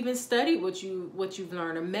time to even study what you've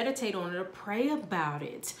learned, or meditate on it, or pray about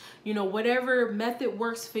it. You know, whatever method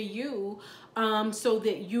works for you, so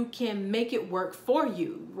that you can make it work for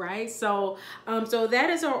you, right? So so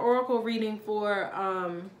that is our oracle reading for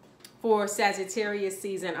Sagittarius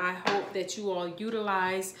season. I hope that you all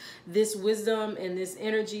utilize this wisdom and this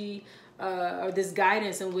energy, or this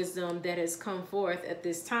guidance and wisdom that has come forth at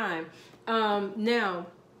this time. Now,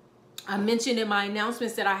 I mentioned in my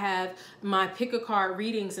announcements that I have my pick a card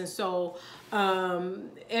readings, and so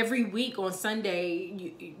every week on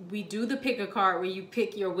Sunday we do the pick a card where you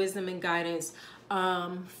pick your wisdom and guidance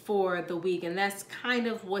for the week, and that's kind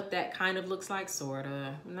of what that kind of looks like,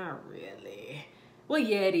 sorta, not really. Well,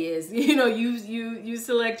 yeah, it is. You know, you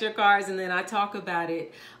select your cards, and then I talk about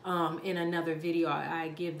it in another video.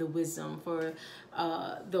 I give the wisdom for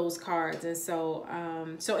those cards, and so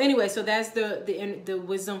so anyway, so that's the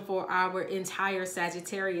wisdom for our entire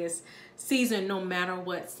Sagittarius season, no matter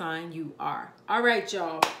what sign you are. All right,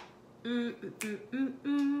 y'all.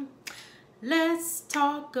 Let's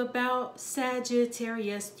talk about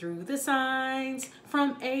Sagittarius through the signs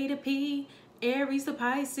from A to P, Aries to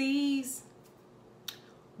Pisces.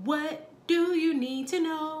 What do you need to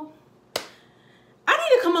know? I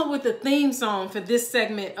need to come up with a theme song for this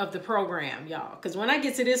segment of the program, y'all, because when I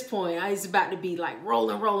get to this point, it's about to be like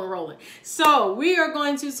rolling. So we are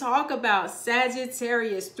going to talk about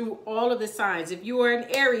Sagittarius through all of the signs. If you are an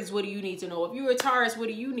Aries, what do you need to know? If you're a Taurus, what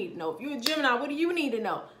do you need to know? If you're a Gemini, what do you need to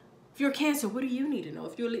know? If you're a Cancer, what do you need to know?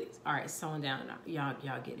 If you're all right, slowing down, y'all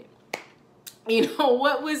get it. You know,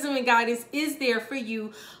 what wisdom and guidance is there for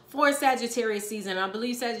you for Sagittarius season? I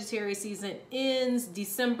believe Sagittarius season ends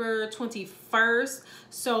December 21st.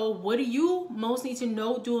 So what do you most need to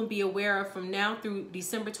know, do, and be aware of from now through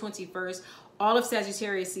December 21st, all of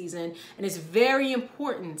Sagittarius season? And it's very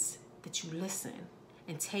important that you listen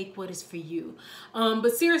and take what is for you.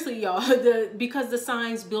 But seriously, y'all, because the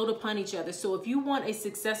signs build upon each other. So if you want a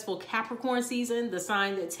successful Capricorn season, the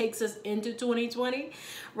sign that takes us into 2020,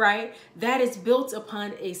 right, that is built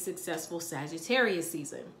upon a successful Sagittarius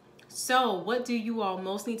season. So what do you all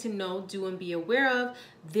most need to know, do, and be aware of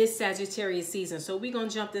this Sagittarius season? So we're going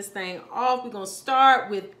to jump this thing off. We're going to start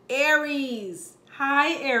with Aries.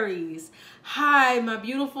 Hi, Aries. Hi, my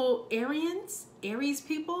beautiful Aries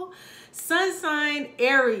people. Sun sign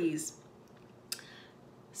Aries.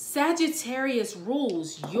 Sagittarius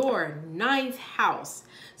rules your 9th house.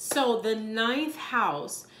 So the 9th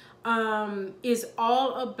house is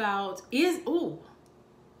all about, the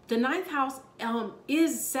 9th house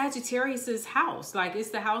is Sagittarius's house. Like, it's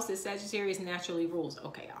the house that Sagittarius naturally rules.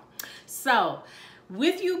 Okay, y'all. So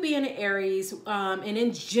with you being an Aries, and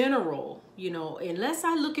in general, you know, unless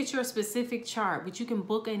I look at your specific chart, but you can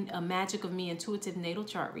book a Magic of Me intuitive natal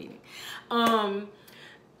chart reading. You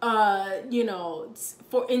know,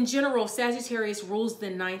 in general, Sagittarius rules the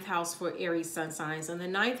 9th house for Aries sun signs. And the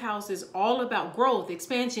 9th house is all about growth,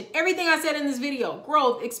 expansion, everything I said in this video: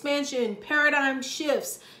 growth, expansion, paradigm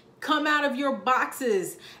shifts. Come out of your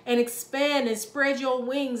boxes and expand and spread your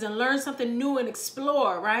wings and learn something new and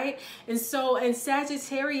explore, right? And so, and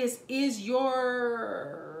Sagittarius is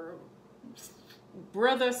your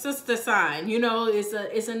brother, sister sign, you know,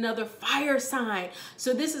 it's another fire sign.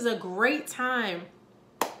 So this is a great time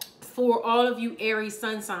for all of you Aries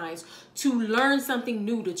sun signs to learn something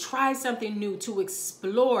new, to try something new, to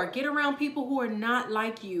explore, get around people who are not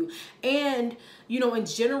like you. And, you know, in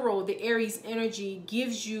general, the Aries energy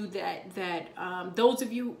gives you those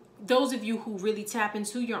of you who really tap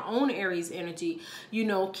into your own Aries energy, you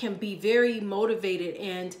know, can be very motivated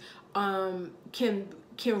and can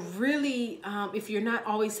really, if you're not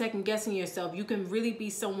always second guessing yourself, you can really be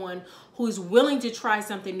someone who's willing to try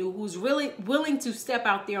something new, who's really willing to step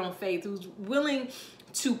out there on faith, who's willing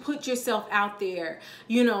to put yourself out there,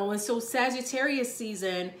 you know. And so Sagittarius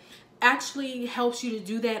season actually helps you to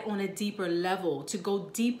do that on a deeper level, to go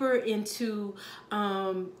deeper into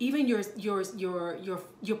even your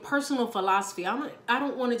personal philosophy. I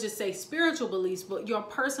don't want to just say spiritual beliefs, but your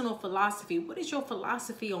personal philosophy. What is your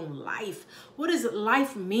philosophy on life? What does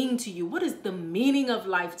life mean to you? What is the meaning of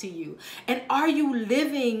life to you? And are you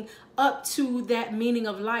living up to that meaning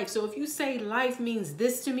of life? So if you say life means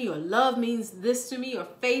this to me, or love means this to me, or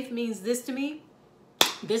faith means this to me,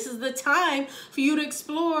 this is the time for you to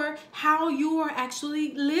explore how you are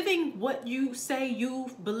actually living what you say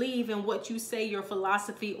you believe and what you say your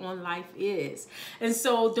philosophy on life is. And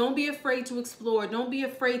so don't be afraid to explore. Don't be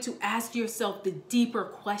afraid to ask yourself the deeper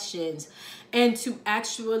questions and to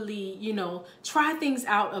actually, you know, try things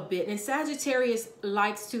out a bit. And Sagittarius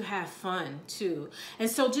likes to have fun too. And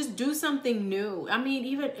so just do something new. I mean,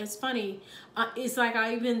 even, it's funny. It's like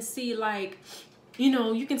I even see, like, you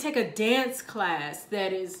know, you can take a dance class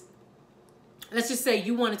that is, let's just say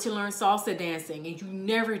you wanted to learn salsa dancing and you've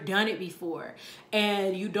never done it before,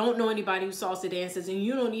 and you don't know anybody who salsa dances, and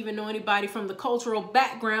you don't even know anybody from the cultural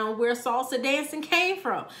background where salsa dancing came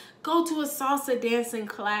from. Go to a salsa dancing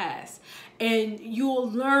class and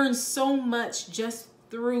you'll learn so much just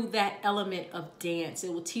through that element of dance.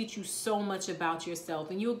 It will teach you so much about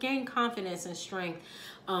yourself, and you'll gain confidence and strength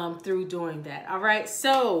through doing that. All right,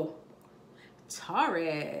 so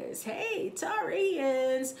Taurus, hey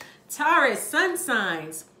Taurians, Taurus sun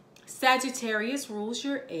signs. Sagittarius rules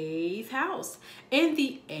your 8th house, and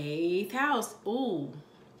the 8th house, ooh,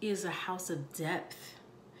 is a house of depth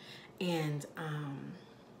and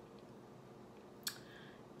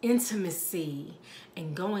intimacy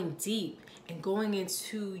and going deep and going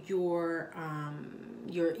into your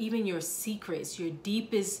even your secrets, your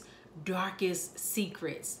deepest, darkest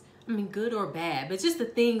secrets. I mean, good or bad, but just the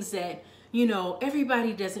things that, you know,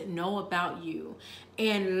 everybody doesn't know about you,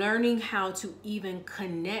 and learning how to even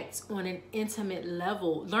connect on an intimate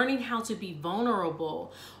level, learning how to be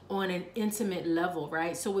vulnerable on an intimate level,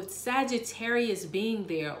 right? So with Sagittarius being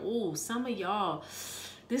there, oh, some of y'all,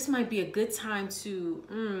 this might be a good time to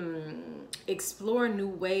explore new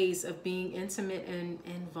ways of being intimate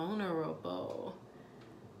and vulnerable,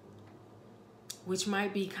 which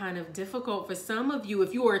might be kind of difficult for some of you.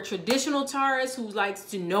 If you are a traditional Taurus who likes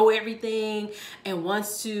to know everything and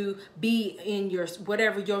wants to be in your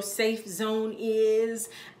whatever your safe zone is,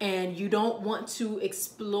 and you don't want to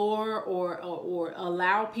explore or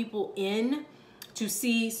allow people in to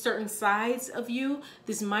see certain sides of you,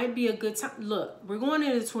 this might be a good time. Look, we're going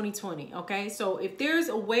into 2020, okay? So if there's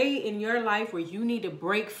a way in your life where you need to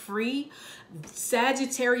break free,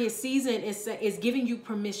 Sagittarius season is giving you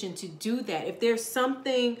permission to do that. If there's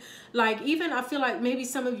something like, even I feel like maybe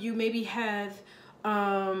some of you maybe have,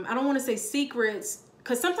 I don't want to say secrets,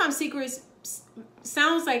 because sometimes secrets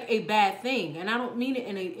sounds like a bad thing, and I don't mean it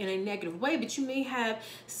in a negative way, but you may have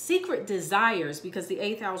secret desires, because the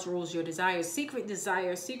 8th house rules your desires, secret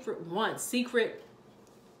wants, secret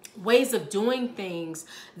ways of doing things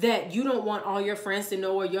that you don't want all your friends to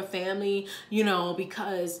know, or your family, you know,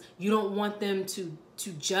 because you don't want them to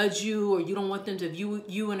judge you, or you don't want them to view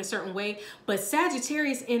you in a certain way. But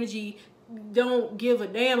Sagittarius energy don't give a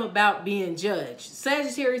damn about being judged.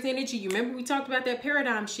 Sagittarius energy, you remember we talked about that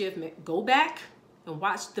paradigm shift. Go back and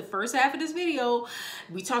watch the first half of this video.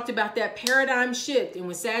 We talked about that paradigm shift, and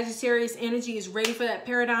when Sagittarius energy is ready for that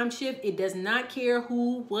paradigm shift, it does not care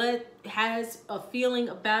who, what, has a feeling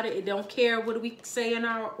about it. It don't care, what do we say in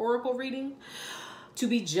our oracle reading? To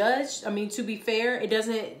be judged, I mean, to be fair, it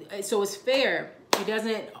doesn't, so it's fair. It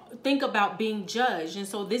doesn't think about being judged. And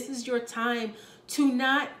so this is your time to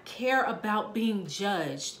not care about being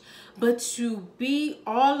judged, but to be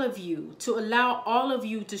all of you, to allow all of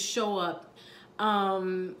you to show up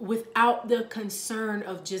without the concern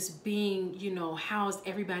of just being, you know, how's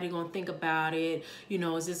everybody going to think about it? You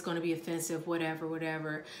know, is this going to be offensive?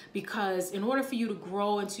 Whatever. Because in order for you to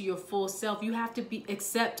grow into your full self, you have to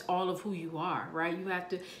accept all of who you are, right? You have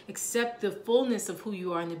to accept the fullness of who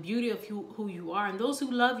you are and the beauty of who you are. And those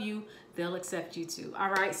who love you, they'll accept you too. All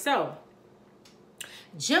right. So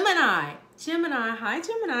Gemini, hi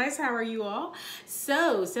Geminis, how are you all?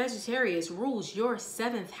 So Sagittarius rules your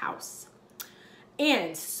 7th house.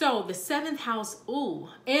 And so the 7th house, ooh,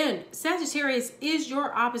 and Sagittarius is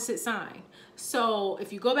your opposite sign. So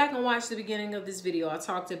if you go back and watch the beginning of this video, I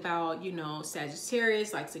talked about, you know,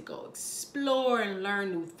 Sagittarius likes to go explore and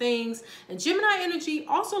learn new things. And Gemini energy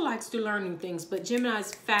also likes to learn new things, but Gemini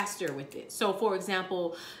is faster with it. So for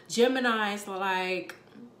example, Gemini's like,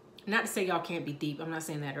 not to say y'all can't be deep, I'm not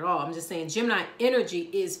saying that at all. I'm just saying Gemini energy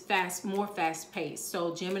is more fast paced.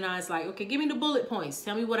 So Gemini is like, okay, give me the bullet points.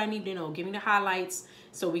 Tell me what I need to know. Give me the highlights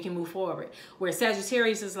so we can move forward. Where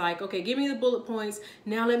Sagittarius is like, okay, give me the bullet points.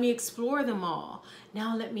 Now let me explore them all.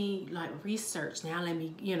 Now let me like research. Now let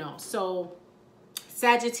me, you know, so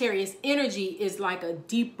Sagittarius energy is like a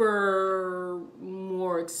deeper,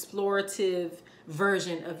 more explorative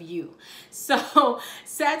version of you. So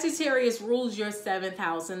Sagittarius rules your 7th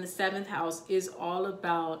house, and the 7th house is all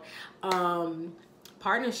about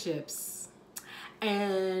partnerships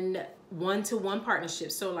and one-to-one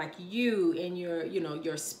partnerships. So like you and your, you know,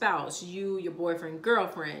 your spouse, you, your boyfriend,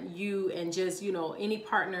 girlfriend, you, and just, you know, any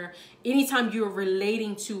partner, anytime you're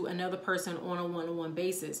relating to another person on a one-on-one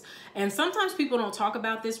basis. And sometimes people don't talk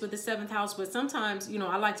about this with the 7th house, but sometimes, you know,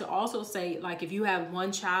 I like to also say, like, if you have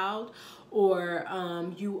one child, or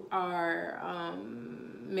you are,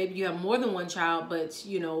 maybe you have more than one child, but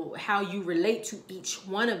you know, how you relate to each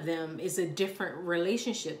one of them is a different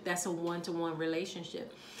relationship. That's a one-to-one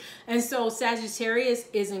relationship. And so Sagittarius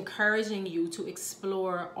is encouraging you to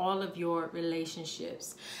explore all of your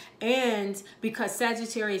relationships. And because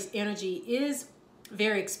Sagittarius energy is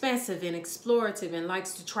very expansive and explorative and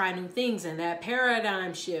likes to try new things, and that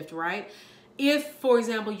paradigm shift, right? If, for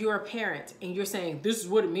example, you're a parent and you're saying, this is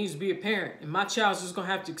what it means to be a parent, and my child's just going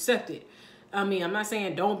to have to accept it. I mean, I'm not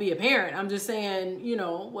saying don't be a parent. I'm just saying, you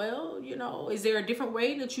know, well, you know, is there a different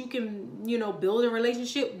way that you can, you know, build a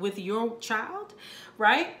relationship with your child,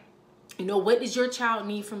 right? You know, what does your child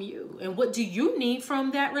need from you? And what do you need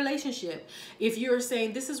from that relationship? If you're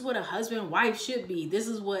saying this is what a husband wife should be, this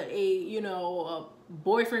is what a, you know, a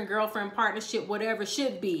boyfriend girlfriend partnership, whatever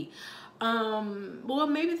should be. Well,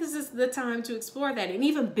 maybe this is the time to explore that. And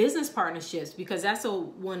even business partnerships, because that's a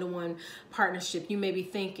one-to-one partnership. You may be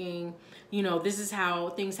thinking, you know, this is how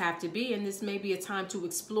things have to be, and this may be a time to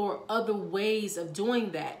explore other ways of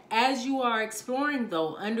doing that. As you are exploring,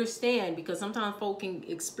 though, understand, because sometimes folk can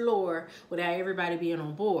explore without everybody being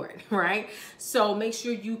on board, right? So make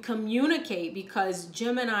sure you communicate, because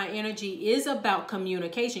Gemini energy is about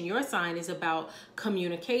communication. Your sign is about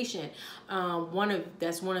communication.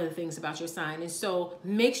 That's one of the things about your sign. And so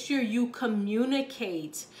make sure you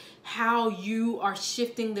communicate how you are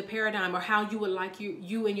shifting the paradigm, or how you would like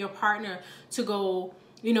you and your partner to go,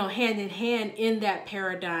 you know, hand in hand in that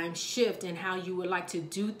paradigm shift, and how you would like to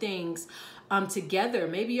do things together.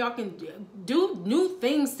 Maybe y'all can do new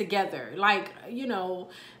things together, like, you know,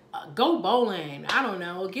 go bowling, I don't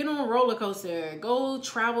know, get on a roller coaster, go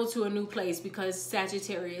travel to a new place, because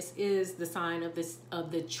Sagittarius is the sign of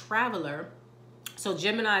the traveler. So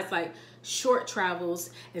Gemini is like short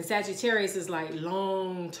travels, and Sagittarius is like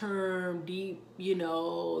long-term, deep, you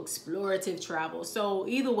know, explorative travel. So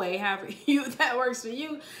either way, however that works for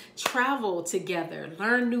you, travel together,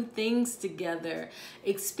 learn new things together,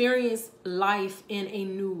 experience life in a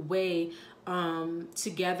new way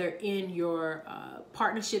together in your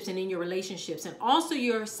partnerships and in your relationships. And also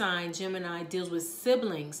your sign, Gemini, deals with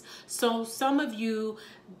siblings. So some of you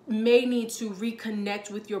may need to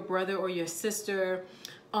reconnect with your brother or your sister,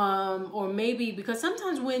 or maybe because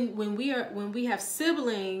sometimes when we have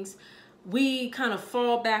siblings, we kind of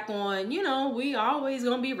fall back on, you know, we always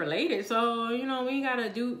gonna be related, so, you know, we gotta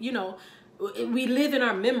do, you know, we live in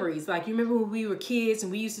our memories. Like, you remember when we were kids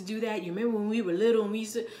and we used to do that? You remember when we were little and we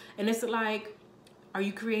used to, and it's like, are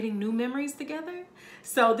you creating new memories together?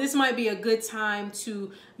 So this might be a good time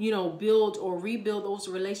to, you know, build or rebuild those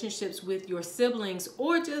relationships with your siblings,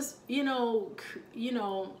 or just, you know,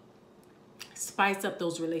 spice up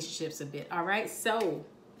those relationships a bit. All right. So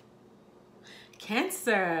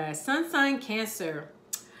Cancer, sun sign Cancer.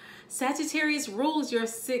 Sagittarius rules your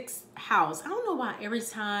 6th house. I don't know why every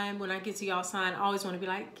time when I get to y'all sign, I always want to be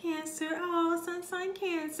like, Cancer, oh, sun sign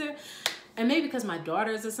Cancer. And maybe because my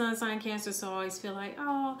daughter is a sun sign Cancer, so I always feel like,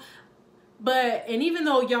 oh. But, and even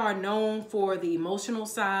though y'all are known for the emotional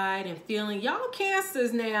side and feeling, y'all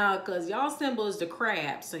Cancers now, because y'all symbol is the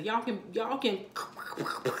crab. So y'all can,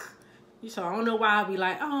 so I don't know why I be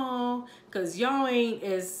like, oh, because y'all ain't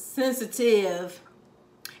as sensitive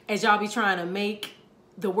as y'all be trying to make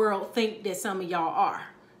the world think that some of y'all are.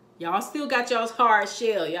 Y'all still got y'all's hard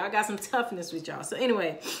shell. Y'all got some toughness with y'all. So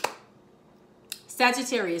anyway,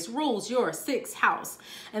 Sagittarius rules your 6th house.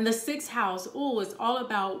 And the 6th house, is all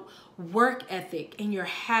about work ethic and your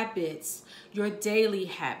habits, your daily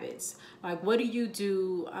habits. Like, what do you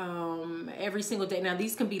do every single day? Now,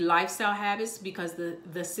 these can be lifestyle habits, because the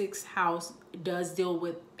 6th house does deal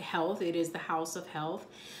with health. It is the house of health.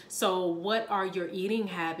 So what are your eating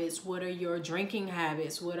habits? What are your drinking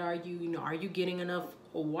habits? What are you, are you getting enough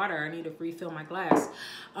water? I need to refill my glass.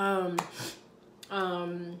 What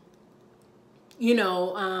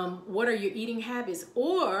are your eating habits?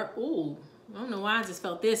 Or, I don't know why I just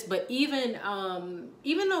felt this, but even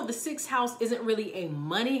though the 6th house isn't really a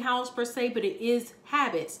money house per se, but it is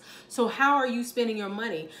habits. So how are you spending your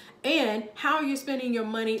money? And how are you spending your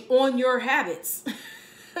money on your habits?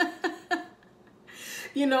 Are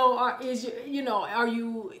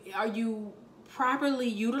you properly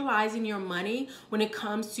utilizing your money when it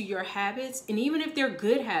comes to your habits? And even if they're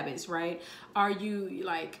good habits, right? Are you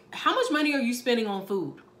like, how much money are you spending on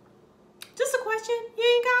food? Just a question. You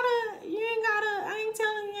ain't gotta, I ain't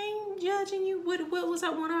telling you, I ain't judging you. What was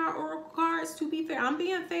that one of our oracle cards? To be fair, I'm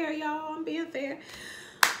being fair, y'all. I'm being fair.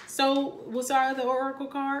 So what's our other oracle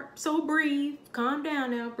card? So breathe, calm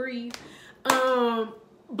down now, breathe.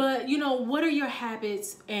 But what are your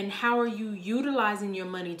habits, and how are you utilizing your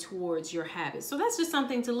money towards your habits? So that's just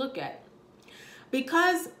something to look at.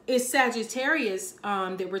 Because it's Sagittarius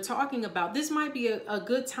that we're talking about, this might be a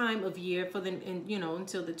good time of year for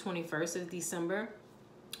until the 21st of December.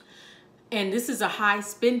 And this is a high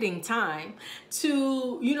spending time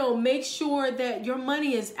to, make sure that your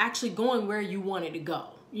money is actually going where you want it to go.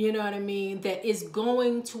 You know what I mean? That is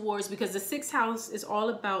going towards, because the 6th house is all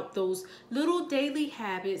about those little daily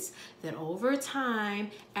habits that over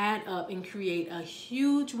time add up and create a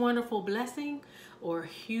huge, wonderful blessing or a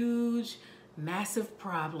huge, massive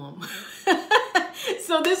problem.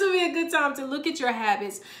 So this would be a good time to look at your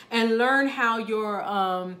habits and learn how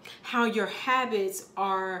your habits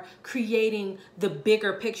are creating the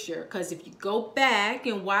bigger picture. Because if you go back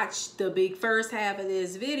and watch the big first half of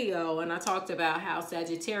this video, and I talked about how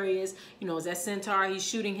Sagittarius, you know, is that centaur, he's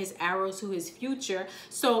shooting his arrows to his future.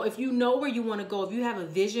 So if you know where you want to go, if you have a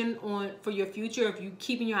vision for your future, if you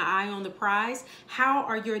keeping your eye on the prize, how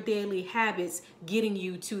are your daily habits getting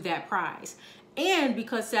you to that prize? And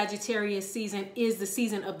because Sagittarius season is the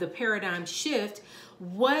season of the paradigm shift,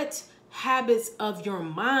 what habits of your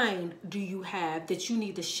mind do you have that you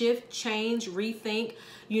need to shift, change, rethink?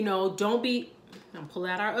 You know, don't be, I'm pull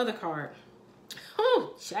out our other card.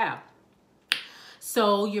 Oh, child.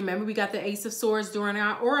 So you remember we got the Ace of Swords during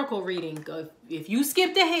our oracle reading. If you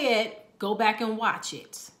skipped ahead, go back and watch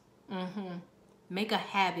it. Make a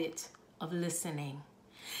habit of listening.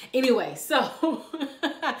 Anyway, so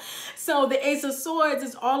so the Ace of Swords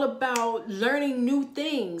is all about learning new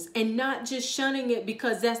things and not just shunning it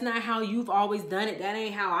because that's not how you've always done it. That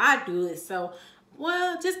ain't how I do it. So,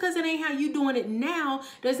 well, just because it ain't how you doing it now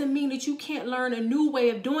doesn't mean that you can't learn a new way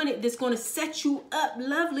of doing it that's going to set you up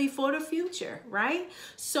lovely for the future, right?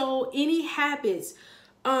 So any habits,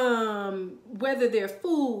 whether they're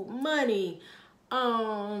food, money,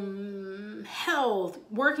 health,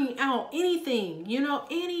 working out, anything, you know,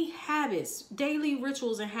 any habits, daily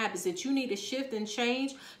rituals and habits that you need to shift and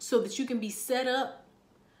change so that you can be set up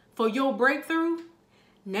for your breakthrough.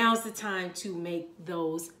 Now's the time to make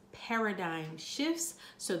those paradigm shifts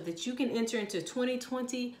so that you can enter into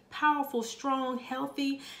 2020 powerful, strong,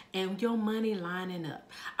 healthy, and your money lining up.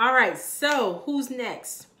 All right, so who's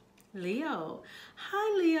next? Leo.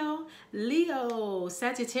 Hi, Leo. Leo,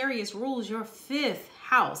 Sagittarius rules your 5th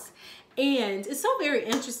house. And it's so very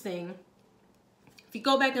interesting. If you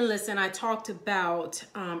go back and listen, I talked about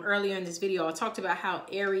earlier in this video, I talked about how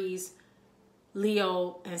Aries,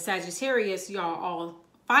 Leo, and Sagittarius, y'all all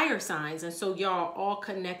fire signs. And so y'all all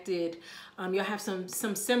connected. You'll have some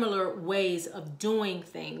similar ways of doing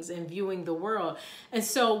things and viewing the world. And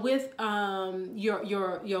so with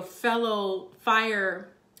your fellow fire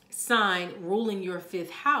sign ruling your 5th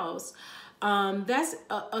house, that's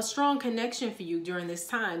a strong connection for you during this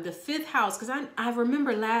time. The 5th house, because I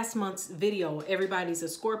remember last month's video, everybody's a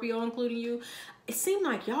Scorpio, including you. It seemed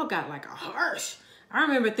like y'all got like a harsh. I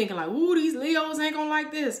remember thinking like, ooh, these Leos ain't gonna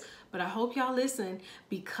like this. But I hope y'all listen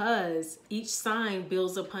because each sign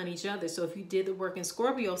builds upon each other. So if you did the work in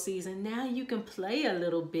Scorpio season, now you can play a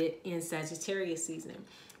little bit in Sagittarius season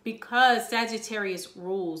because Sagittarius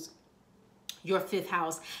rules your 5th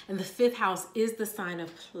house, and the 5th house is the sign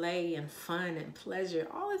of play and fun and pleasure,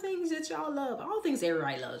 all the things that y'all love, all the things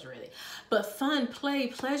everybody loves really, but fun, play,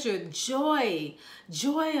 pleasure, joy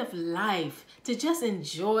of life, to just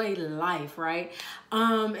enjoy life, right?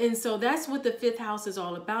 And so that's what the 5th house is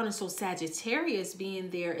all about. And so Sagittarius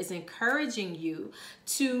being there is encouraging you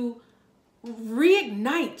to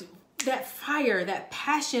reignite that fire, that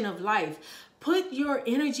passion of life. Put your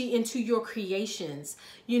energy into your creations.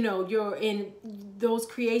 You know, those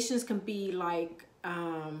creations can be like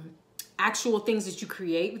actual things that you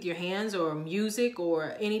create with your hands, or music,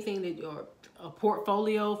 or anything that a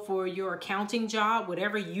portfolio for your accounting job,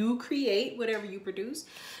 whatever you create, whatever you produce.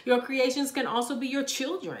 Your creations can also be your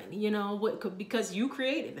children, you know, because you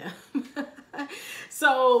created them.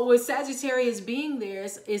 So with Sagittarius being there,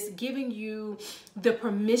 it's giving you the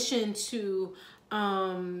permission to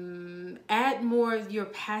add more of your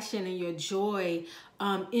passion and your joy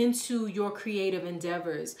into your creative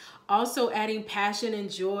endeavors. Also adding passion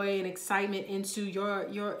and joy and excitement into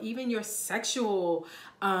even your sexual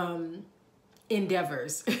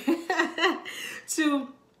endeavors. To,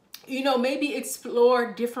 you know, maybe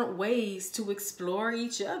explore different ways to explore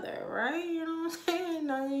each other, right? You know what I'm saying?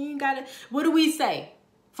 No, you gotta, what do we say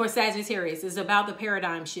for Sagittarius? It's about the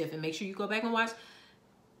paradigm shift, and make sure you go back and watch.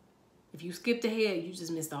 If you skipped ahead, you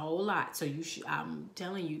just missed a whole lot. So you should, I'm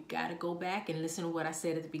telling you, gotta go back and listen to what I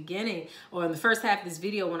said at the beginning, or in the first half of this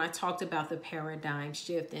video when I talked about the paradigm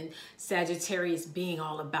shift and Sagittarius being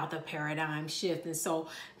all about the paradigm shift. And so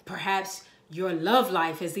perhaps your love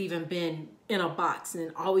life has even been in a box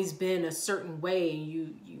and always been a certain way.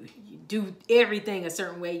 You do everything a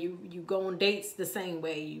certain way. You go on dates the same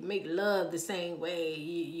way. You make love the same way.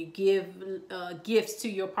 You give gifts to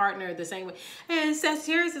your partner the same way. And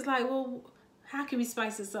Sagittarius is like, well, how can we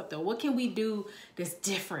spice this up though? What can we do that's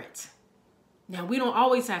different? Now, we don't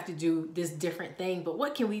always have to do this different thing, but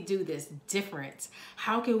what can we do that's different?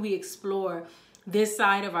 How can we explore this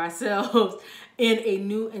side of ourselves in a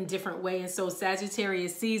new and different way? And so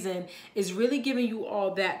Sagittarius season is really giving you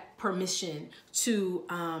all that permission to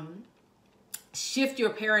shift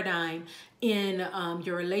your paradigm in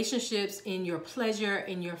your relationships, in your pleasure,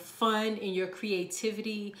 in your fun, in your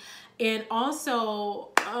creativity. And also,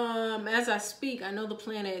 as I speak, I know the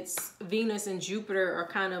planets Venus and Jupiter are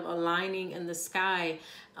kind of aligning in the sky.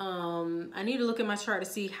 I need to look at my chart to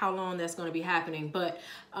see how long that's going to be happening. But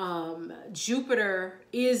Jupiter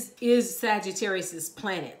is Sagittarius's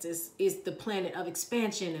planet. Is the planet of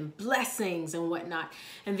expansion and blessings and whatnot.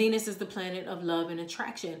 And Venus is the planet of love and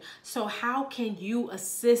attraction. So how can you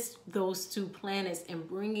assist those two planets in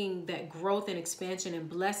bringing that growth and expansion and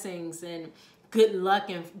blessings and good luck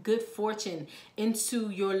and good fortune into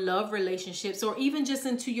your love relationships, or even just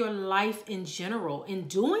into your life in general, in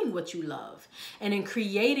doing what you love and in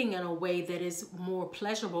creating in a way that is more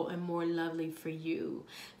pleasurable and more lovely for you?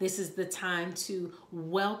 This is the time to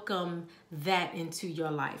welcome that into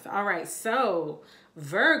your life. All right, so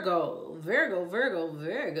Virgo,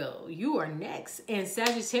 you are next. And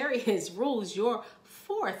Sagittarius rules your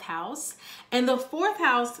 4th house. And the 4th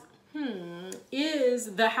house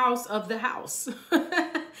is the house of the house.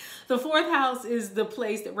 The 4th house is the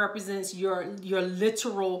place that represents your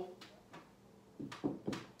literal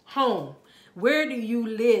home. Where do you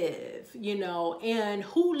live, you know, and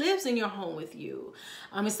who lives in your home with you?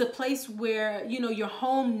 It's the place where, you know, your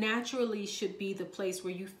home naturally should be the place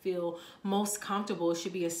where you feel most comfortable. It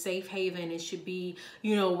should be a safe haven. It should be,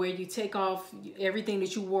 you know, where you take off everything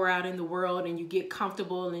that you wore out in the world and you get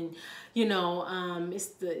comfortable. And, you know,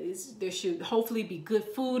 there should hopefully be good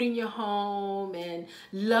food in your home and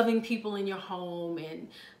loving people in your home and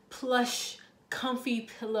plush, comfy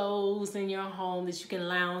pillows in your home that you can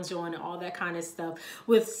lounge on and all that kind of stuff,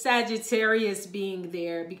 with Sagittarius being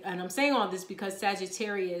there. And I'm saying all this because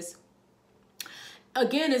Sagittarius,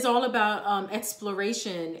 again, is all about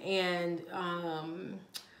exploration and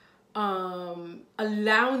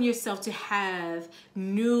allowing yourself to have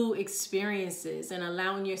new experiences and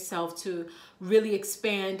allowing yourself to really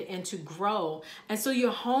expand and to grow. And so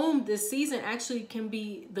your home this season actually can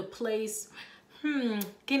be the place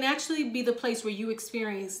can actually be the place where you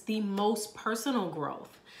experience the most personal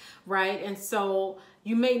growth, right? And so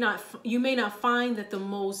you may not find that the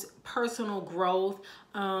most personal growth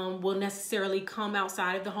will necessarily come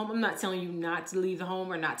outside of the home. I'm not telling you not to leave the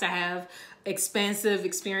home or not to have expansive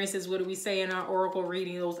experiences. What do we say in our oracle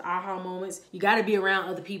reading? Those aha moments. You got to be around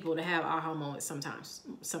other people to have aha moments sometimes.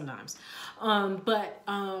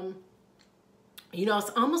 You know, it's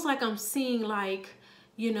almost like I'm seeing like,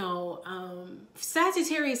 you know,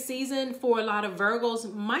 Sagittarius season for a lot of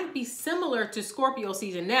Virgos might be similar to Scorpio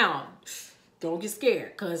season. Now, don't get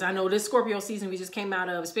scared, because I know this Scorpio season we just came out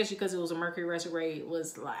of, especially because it was a Mercury retrograde,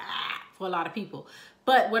 was like for a lot of people.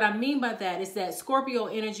 But what I mean by that is that Scorpio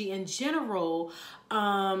energy in general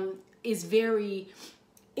is very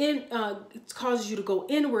it causes you to go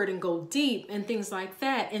inward and go deep and things like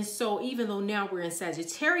that. And so even though now we're in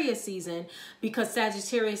Sagittarius season, because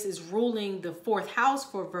Sagittarius is ruling the 4th house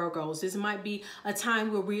for Virgos, this might be a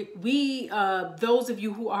time where we those of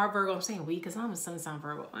you who are Virgo, I'm saying we because I'm a sun sign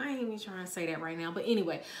Virgo, I ain't even trying to say that right now, but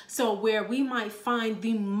anyway, so where we might find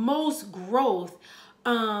the most growth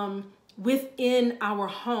within our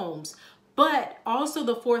homes. But also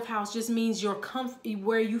the 4th house just means your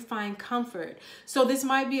where you find comfort. So this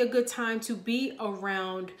might be a good time to be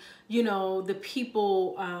around, you know, the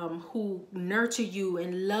people who nurture you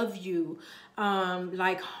and love you,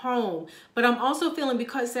 like home. But I'm also feeling,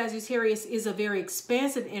 because Sagittarius is a very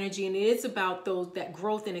expansive energy and it is about that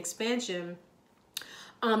growth and expansion,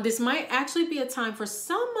 this might actually be a time for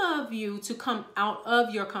some of you to come out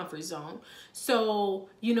of your comfort zone. So,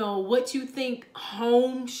 you know, what you think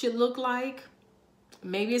home should look like,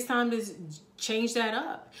 maybe it's time to change that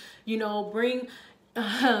up. You know, bring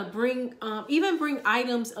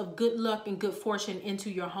items of good luck and good fortune into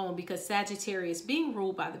your home, because Sagittarius being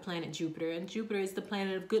ruled by the planet Jupiter, and Jupiter is the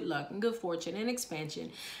planet of good luck and good fortune and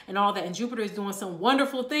expansion and all that. And Jupiter is doing some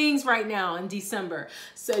wonderful things right now in December,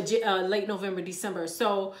 so late November, December.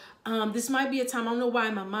 So this might be a time, I don't know why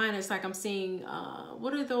in my mind it's like I'm seeing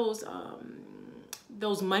what are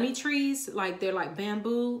those money trees, like they're like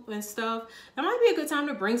bamboo and stuff. That might be a good time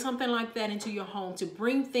to bring something like that into your home, to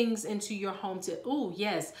bring things into your home,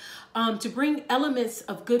 to bring elements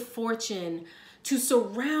of good fortune, to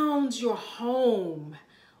surround your home.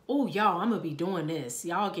 Oh, y'all, I'm gonna be doing this.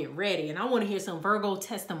 Y'all get ready. And I want to hear some Virgo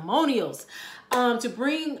testimonials. To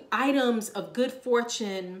bring items of good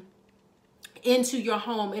fortune into your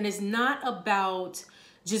home. And it's not about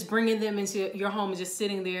just bringing them into your home and just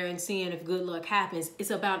sitting there and seeing if good luck happens.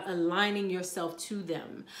 It's about aligning yourself to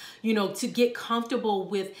them, you know, to get comfortable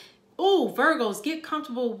with, Oh, Virgos, get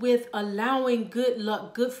comfortable with allowing good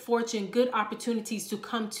luck, good fortune, good opportunities to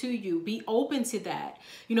come to you. Be open to that.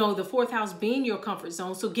 You know, the fourth house being your comfort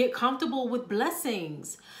zone. So get comfortable with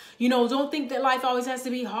blessings. You know, don't think that life always has to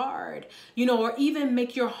be hard, you know, or even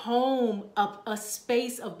make your home a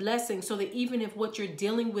space of blessing, so that even if what you're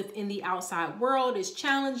dealing with in the outside world is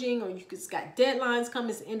challenging, or you just got deadlines coming,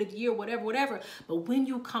 it's the end of the year, whatever. But when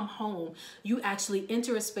you come home, you actually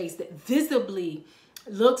enter a space that visibly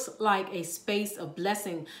looks like a space of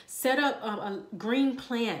blessing. Set up green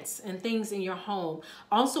plants and things in your home.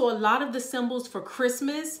 Also, a lot of the symbols for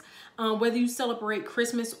Christmas, whether you celebrate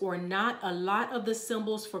Christmas or not, a lot of the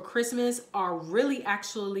symbols for Christmas are really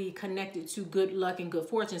actually connected to good luck and good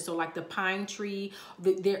fortune. So like the pine tree,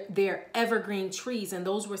 they're evergreen trees, and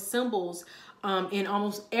those were symbols in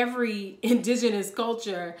almost every indigenous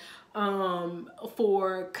culture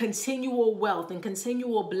for continual wealth and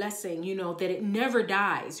continual blessing, you know, that it never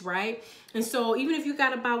dies, right? And so even if you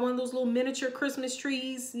got to buy one of those little miniature Christmas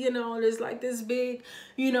trees, you know, there's like this big,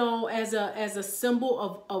 you know, as a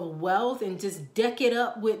symbol of wealth, and just deck it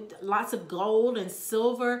up with lots of gold and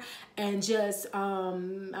silver, and just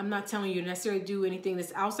I'm not telling you to necessarily do anything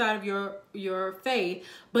that's outside of your faith,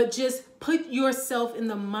 but just put yourself in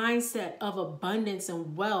the mindset of abundance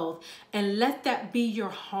and wealth, and let that be your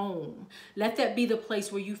home. Let that be the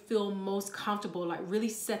place where you feel most comfortable. Like really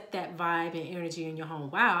set that vibe and energy in your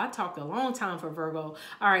home. Wow, I talked a long time for Virgo.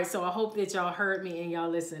 All right, so I hope that y'all heard me and y'all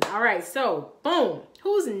listened. All right, so boom,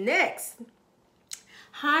 who's next?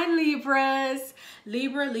 Hi, Libras.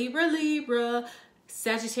 Libra.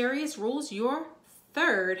 Sagittarius rules your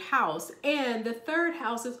third house, and the third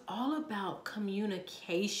house is all about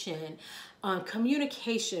communication.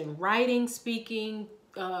 Communication, writing, speaking,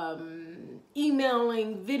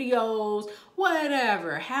 emailing, videos,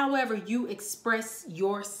 whatever, however you express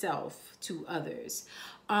yourself to others.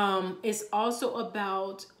 It's also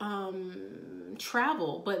about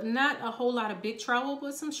travel, but not a whole lot of big travel,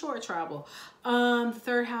 but some short travel. The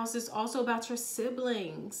third house is also about your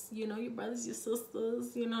siblings, you know, your brothers, your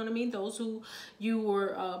sisters, you know what I mean? Those who you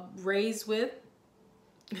were raised with.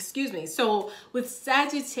 Excuse me. So with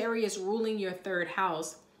Sagittarius ruling your third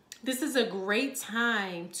house, this is a great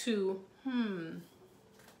time to, I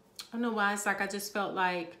don't know why, it's like I just felt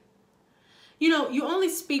like, you know, you only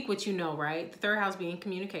speak what you know, right? The third house being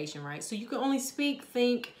communication, right? So you can only speak,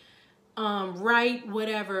 think, write,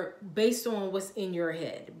 whatever, based on what's in your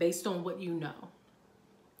head, based on what you know.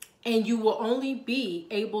 And you will only be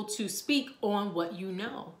able to speak on what you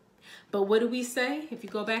know. But what do we say? If you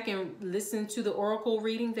go back and listen to the oracle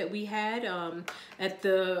reading that we had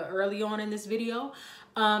early on in this video,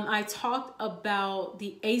 I talked about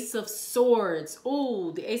the Ace of Swords.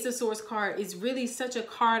 Oh, the Ace of Swords card is really such a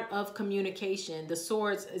card of communication. The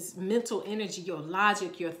swords is mental energy, your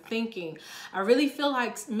logic, your thinking. I really feel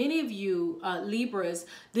like many of you Libras,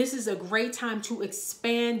 this is a great time to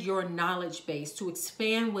expand your knowledge base, to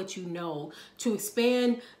expand what you know, to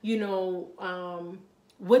expand, you know,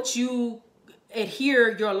 what you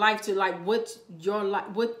adhere your life to, like what your life,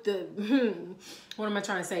 what the what am I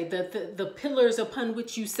trying to say, the pillars upon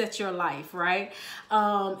which you set your life, right?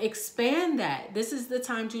 Expand that. This is the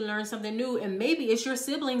time to learn something new, and maybe it's your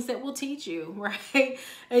siblings that will teach you, right?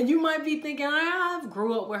 And you might be thinking, I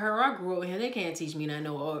grew up with her, I grew up with him, they can't teach me nothing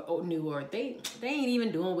new, or they ain't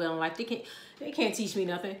even doing well in life, they can't teach me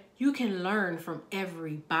nothing. You can learn from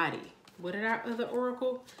everybody. What did our other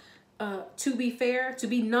oracle? To be fair, to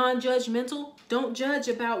be non-judgmental. Don't judge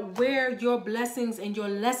about where your blessings and your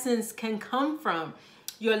lessons can come from.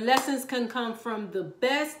 Your lessons can come from the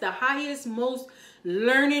best, the highest, most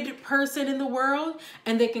learned person in the world,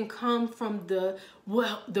 and they can come from the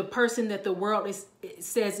person that the world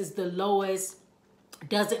says is the lowest,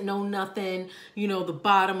 doesn't know nothing, you know, the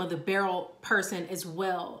bottom of the barrel person as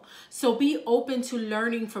well. So be open to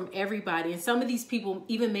learning from everybody. And some of these people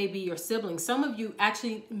even may be your siblings. Some of you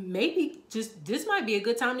actually maybe just, this might be a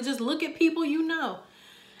good time to just look at people you know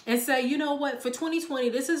and say, you know what, for 2020,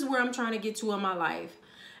 this is where I'm trying to get to in my life.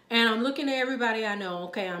 And I'm looking at everybody I know.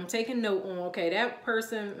 Okay, I'm taking note on, okay, that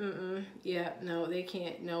person, yeah, no, they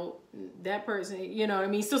can't, no, that person, you know what I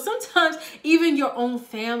mean? So sometimes even your own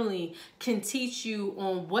family can teach you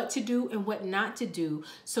on what to do and what not to do,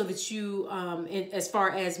 so that you, as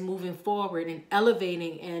far as moving forward and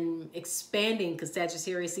elevating and expanding, because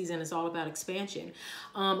Sagittarius season is all about expansion,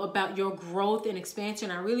 about your growth and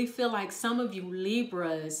expansion. I really feel like some of you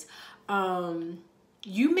Libras,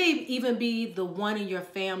 you may even be the one in your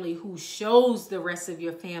family who shows the rest of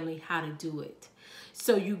your family how to do it.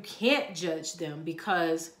 So you can't judge them,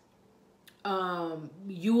 because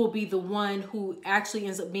you will be the one who actually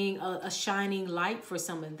ends up being a shining light for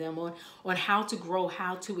some of them on how to grow,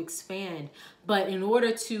 how to expand. But in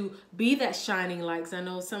order to be that shining light, 'cause I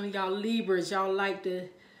know some of y'all Libras, y'all like to,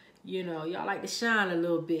 you know, y'all like to shine a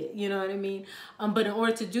little bit, you know what I mean? But in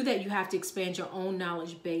order to do that, you have to expand your own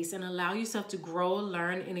knowledge base and allow yourself to grow,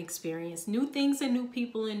 learn, and experience new things and new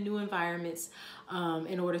people and new environments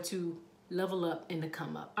in order to level up and to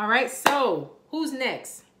come up. All right, so who's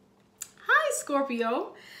next? Hi,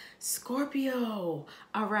 Scorpio. Scorpio.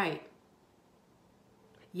 All right.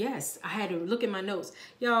 Yes, I had to look at my notes.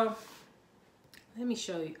 Y'all, let me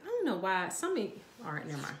show you. I don't know why. All right,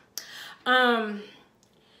 never mind.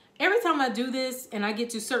 Every time I do this and I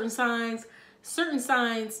get to certain signs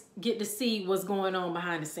get to see what's going on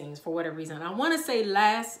behind the scenes for whatever reason. I want to say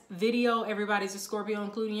last video, everybody's a Scorpio,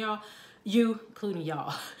 including y'all. Including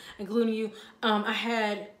you. I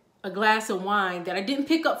had a glass of wine that I didn't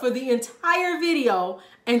pick up for the entire video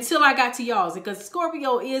until I got to y'all's, because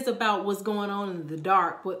Scorpio is about what's going on in the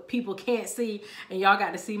dark, what people can't see, and y'all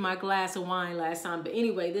got to see my glass of wine last time. But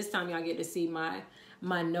anyway, this time y'all get to see my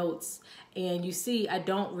notes, and you see I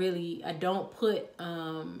don't put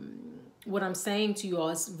what I'm saying to you all.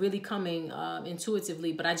 It's really coming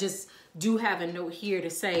intuitively, but I just do have a note here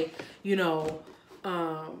to say, you know,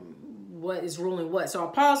 what is ruling what. So I'll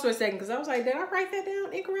pause for a second because I was like, did I write that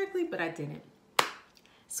down incorrectly? But I didn't.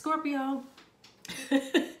 Scorpio.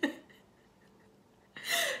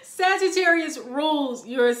 Sagittarius rules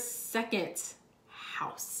your second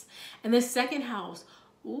house. And the second house,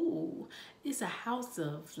 ooh, it's a house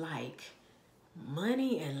of like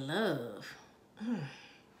money and love.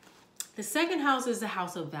 The second house is the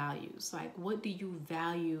house of values. Like, what do you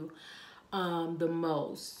value the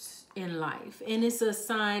most in life? And it's a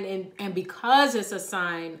sign, and because it's a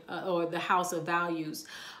sign or the house of values,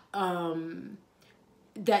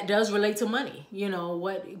 that does relate to money, you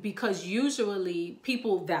know, because usually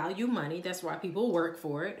people value money. That's why people work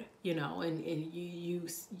for it, you know, and you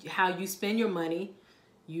how you spend your money,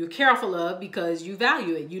 you're careful of, because you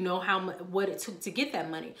value it. You know what it took to get that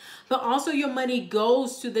money. But also your money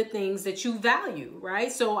goes to the things that you value,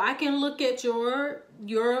 right? So I can look at your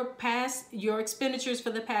expenditures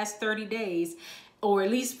for the past 30 days, or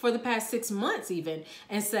at least for the past 6 months even,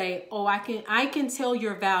 and say, oh, I can tell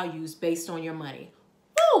your values based on your money.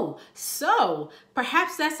 Woo! So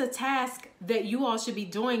perhaps that's a task that you all should be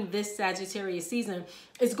doing this Sagittarius season,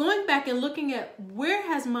 is going back and looking at, where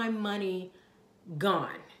has my money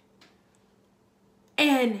gone,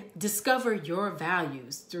 and discover your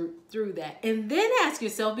values through that. And then ask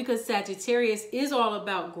yourself, because Sagittarius is all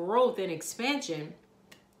about growth and expansion,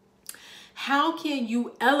 how can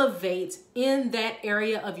you elevate in that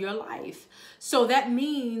area of your life? So that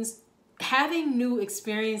means having new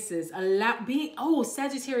experiences,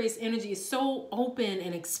 Sagittarius energy is so open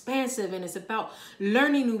and expansive, and it's about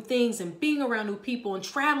learning new things and being around new people and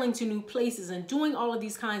traveling to new places and doing all of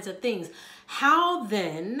these kinds of things. How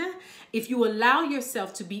then, if you allow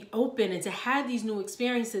yourself to be open and to have these new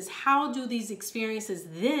experiences, how do these experiences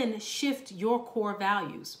then shift your core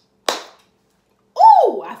values?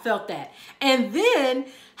 Ooh, I felt that. And then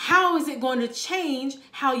how is it going to change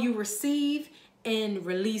how you receive and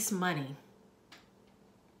release money?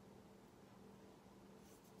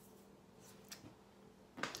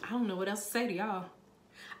 I don't know what else to say to y'all.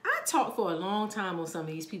 I talk for a long time on some of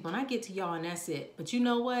these people, and I get to y'all and that's it. But you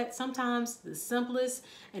know what? Sometimes the simplest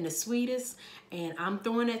and the sweetest, and I'm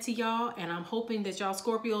throwing that to y'all, and I'm hoping that y'all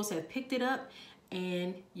Scorpios have picked it up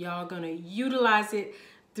and y'all gonna utilize it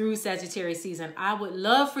through Sagittarius season. I would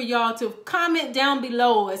love for y'all to comment down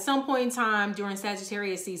below at some point in time during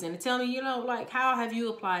Sagittarius season and tell me, you know, like, how have you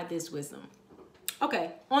applied this wisdom?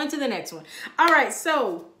 Okay, on to the next one. All right,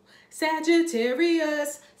 so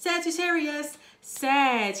Sagittarius,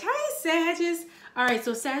 Sag. Hi, Sagittarius. All right,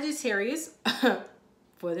 so Sagittarius,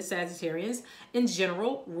 for the Sagittarians in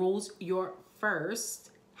general, rules your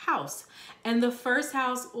first house. And the first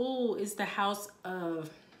house, ooh, is the house of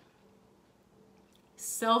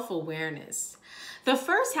self-awareness. The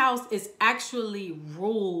first house is actually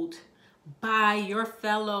ruled by your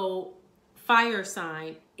fellow fire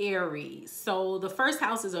sign, Aries. So the first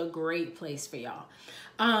house is a great place for y'all.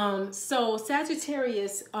 So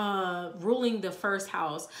Sagittarius ruling the first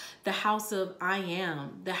house, the house of I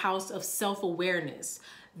am, the house of self-awareness.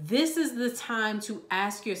 This is the time to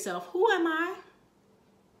ask yourself, who am I?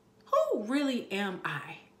 Who really am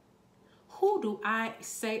I? Who do I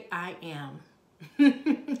say I am?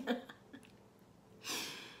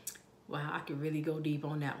 Wow, I could really go deep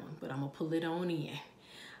on that one, but I'm gonna pull it on in.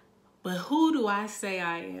 But who do I say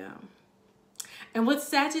I am? And with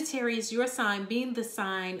Sagittarius, your sign being the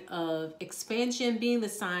sign of expansion, being the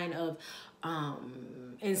sign of,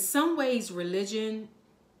 in some ways, religion,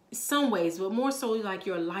 some ways, but more so like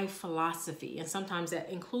your life philosophy. And sometimes that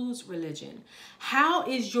includes religion. How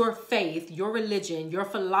is your faith, your religion, your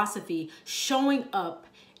philosophy showing up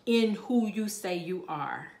in who you say you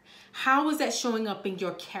are? How is that showing up in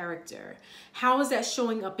your character? How is that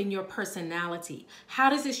showing up in your personality? How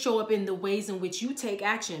does it show up in the ways in which you take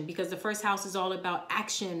action? Because the first house is all about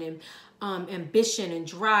action and ambition and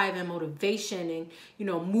drive and motivation and, you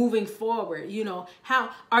know, moving forward. You know,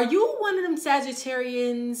 how are you one of them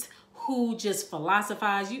Sagittarians who just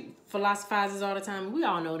philosophizes all the time? We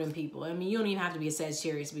all know them people. I mean, you don't even have to be a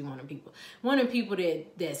Sagittarius to be one of them people. One of them people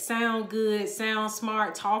that sound good, sound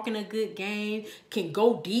smart, talking a good game, can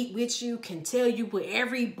go deep with you, can tell you what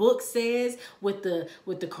every book says, what the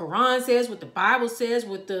Quran says, what the Bible says,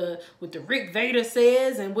 what the Rig Veda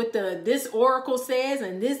says, and what this oracle says,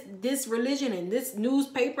 and this religion and this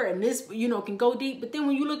newspaper and this, you know, can go deep. But then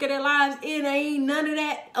when you look at their lives, it ain't none of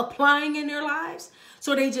that applying in their lives.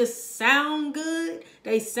 So they just sound good.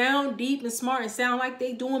 They sound deep and smart and sound like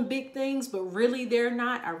they doing big things, but really they're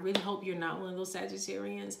not. I really hope you're not one of those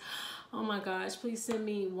Sagittarians. Oh my gosh, please send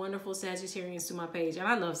me wonderful Sagittarians to my page. And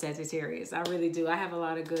I love Sagittarius. I really do. I have a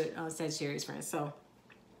lot of good Sagittarius friends. So,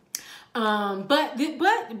 but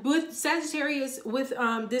with Sagittarius, with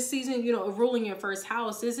this season, you know, ruling your first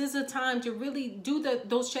house, this is a time to really do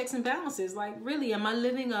those checks and balances. Like, really, am I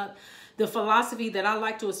living up the philosophy that I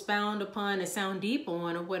like to expound upon and sound deep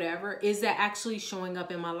on or whatever? Is that actually showing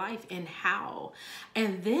up in my life, and how?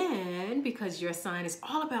 And then, because your sign is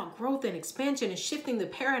all about growth and expansion and shifting the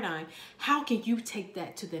paradigm, how can you take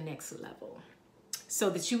that to the next level so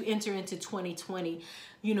that you enter into 2020,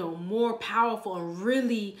 you know, more powerful and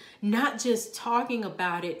really not just talking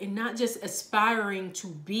about it and not just aspiring to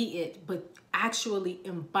be it, but actually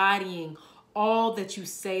embodying all that you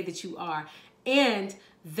say that you are. And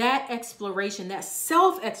that exploration, that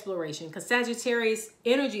self-exploration, because Sagittarius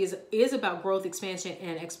energy is about growth, expansion,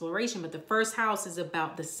 and exploration, but the first house is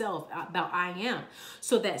about the self, about I am.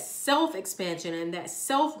 So that self-expansion and that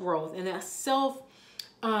self-growth and that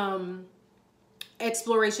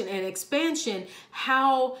self-exploration and expansion,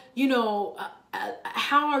 how, you know,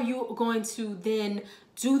 how are you going to then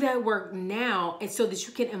do that work now, and so that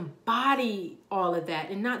you can embody all of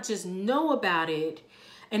that and not just know about it,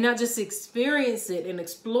 and not just experience it and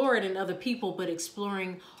explore it in other people, but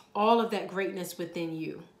exploring all of that greatness within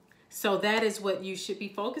you. So that is what you should be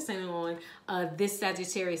focusing on this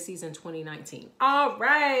Sagittarius season 2019. All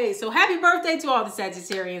right. So happy birthday to all the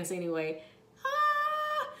Sagittarians anyway.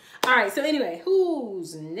 All right. So anyway,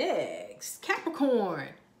 who's next? Capricorn.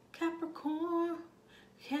 Capricorn.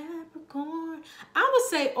 Capricorn. I would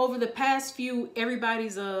say over the past few,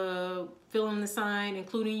 everybody's filling the sign,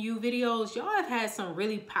 including you videos, y'all have had some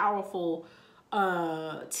really powerful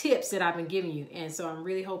tips that I've been giving you. And so I'm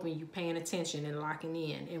really hoping you paying attention and locking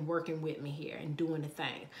in and working with me here and doing the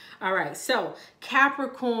thing. All right. So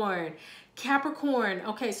Capricorn.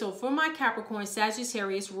 Okay. So for my Capricorn,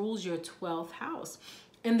 Sagittarius rules your 12th house.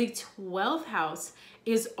 And the 12th house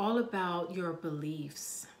is all about your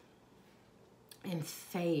beliefs and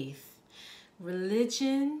faith,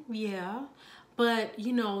 religion, yeah, but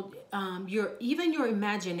you know, even your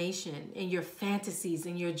imagination and your fantasies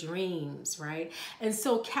and your dreams, right? And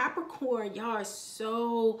so Capricorn, y'all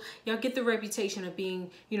get the reputation of being,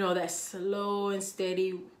 you know, that slow and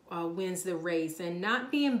steady wins the race, and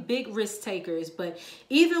not being big risk takers. But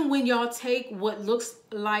even when y'all take what looks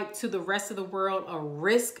like to the rest of the world a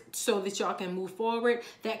risk so that y'all can move forward,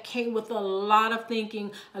 that came with a lot of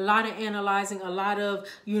thinking, a lot of analyzing, a lot of,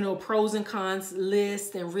 you know, pros and cons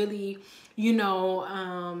list, and really, you know,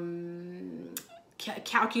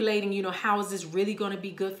 calculating, you know, how is this really going to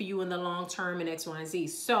be good for you in the long term, and X, Y, and Z.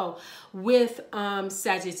 So with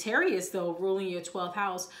Sagittarius, though, ruling your 12th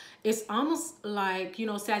house, it's almost like, you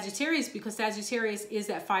know, Sagittarius, because Sagittarius is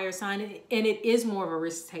that fire sign, and it is more of a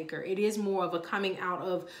risk taker. It is more of a coming out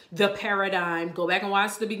of the paradigm. Go back and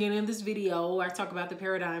watch the beginning of this video where I talk about the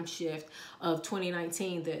paradigm shift of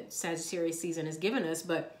 2019 that Sagittarius season has given us.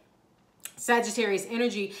 But Sagittarius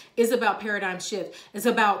energy is about paradigm shift. It's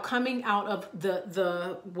about coming out of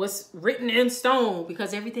the what's written in stone,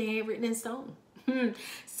 because everything ain't written in stone.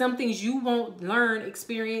 Some things you won't learn,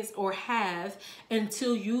 experience, or have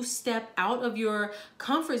until you step out of your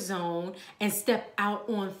comfort zone and step out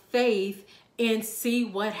on faith and see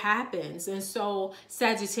what happens. And so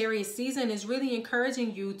Sagittarius season is really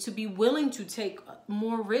encouraging you to be willing to take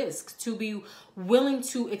more risks, to be willing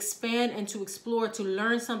to expand and to explore, to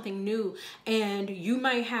learn something new. And you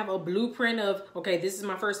might have a blueprint of, okay, this is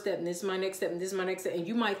my first step, and this is my next step, and this is my next step. And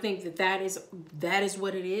you might think that that is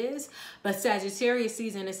what it is. But Sagittarius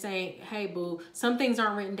season is saying, hey, boo, some things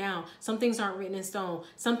aren't written down. Some things aren't written in stone.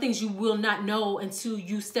 Some things you will not know until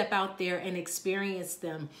you step out there and experience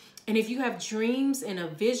them. And if you have dreams and a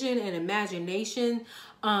vision and imagination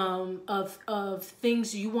of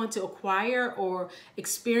things you want to acquire or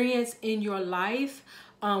experience in your life,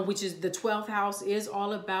 which is the 12th house is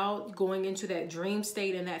all about going into that dream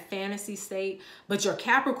state and that fantasy state. But your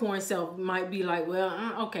Capricorn self might be like,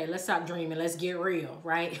 well, okay, let's stop dreaming. Let's get real,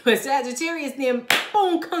 right? But Sagittarius then,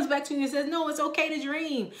 boom, comes back to you and says, no, it's okay to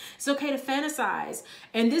dream. It's okay to fantasize.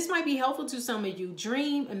 And this might be helpful to some of you.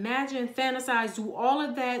 Dream, imagine, fantasize, do all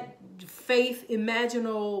of that faith,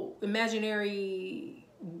 imaginary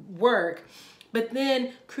work. But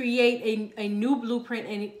then create a new blueprint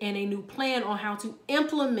and a new plan on how to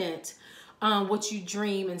implement what you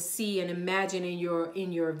dream and see and imagine in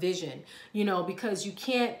your vision. You know, because you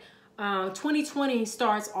can't. 2020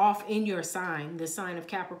 starts off in your sign, the sign of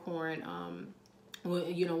Capricorn.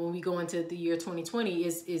 You know, when we go into the year 2020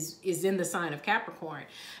 is in the sign of Capricorn.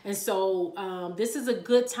 And so this is a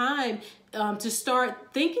good time to start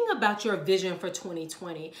thinking about your vision for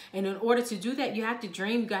 2020. And in order to do that, you have to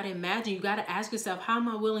dream, you got to imagine, you got to ask yourself, how am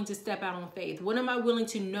I willing to step out on faith? What am I willing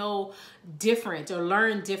to know different or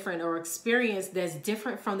learn different or experience that's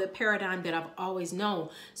different from the paradigm that I've always known,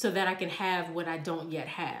 so that I can have what I don't yet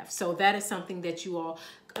have? So that is something that you all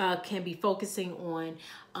can be focusing on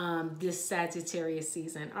this Sagittarius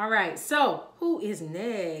season. All right, so who is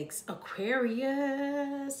next?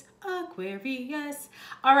 Aquarius.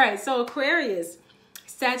 All right, so Aquarius,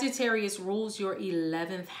 Sagittarius rules your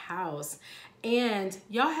 11th house, and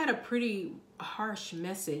y'all had a pretty harsh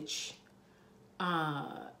message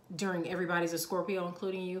during Everybody's a Scorpio,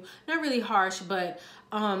 including you. Not really harsh, but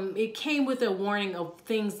it came with a warning of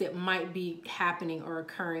things that might be happening or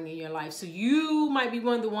occurring in your life. So you might be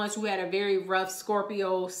one of the ones who had a very rough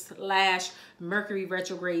Scorpio / Mercury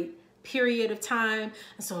retrograde period of time.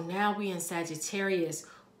 And so now we in Sagittarius.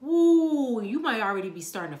 Ooh, you might already be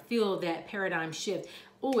starting to feel that paradigm shift.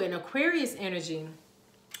 Oh, and Aquarius energy,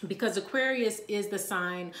 because Aquarius is the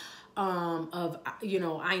sign of, you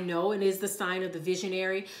know, I know, it is the sign of the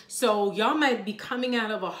visionary. So y'all might be coming out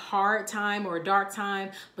of a hard time or a dark time,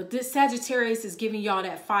 but this Sagittarius is giving y'all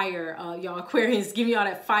that fire, y'all Aquarians, giving y'all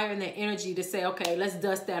that fire and that energy to say, okay, let's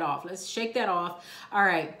dust that off. Let's shake that off. All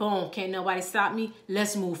right, boom, can't nobody stop me.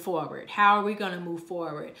 Let's move forward. How are we going to move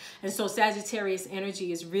forward? And so Sagittarius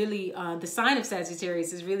energy is really, the sign of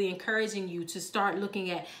Sagittarius is really encouraging you to start looking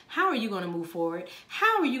at how are you going to move forward?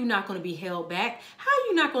 How are you not going to be held back? How are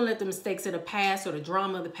you not going to let the mistakes of the past or the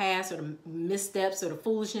drama of the past or the missteps or the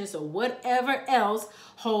foolishness or whatever else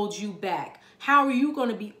hold you back? How are you going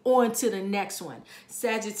to be on to the next one?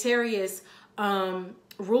 Sagittarius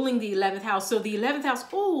ruling the 11th house. So the 11th house,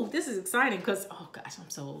 oh, this is exciting because, oh gosh, I'm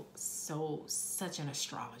such an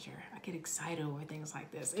astrologer. I get excited over things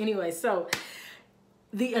like this. Anyway, so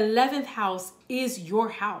the 11th house is your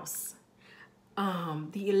house.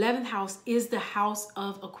 The 11th house is the house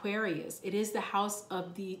of Aquarius. It is the house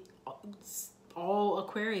of all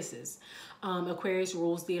Aquariuses. Aquarius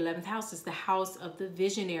rules the 11th house. It's the house of the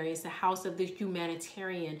visionary. It's the house of the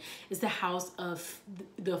humanitarian. It's the house of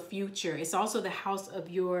the future. It's also the house of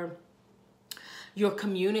your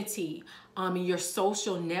community, and your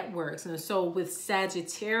social networks. And so with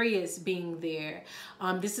Sagittarius being there,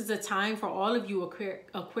 this is a time for all of you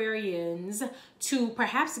Aquarians to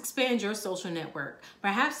perhaps expand your social network.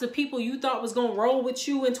 Perhaps the people you thought was going to roll with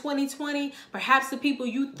you in 2020, perhaps the people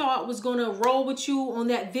you thought was going to roll with you on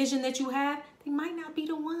that vision that you had, they might not be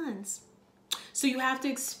the ones. So you have to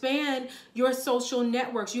expand your social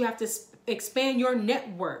networks. You have to expand your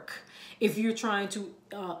network. If you're trying to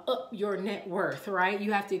up your net worth, right?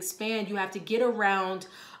 You have to expand. You have to get around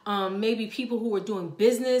maybe people who are doing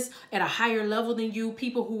business at a higher level than you,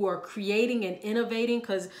 people who are creating and innovating,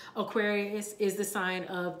 because Aquarius is the sign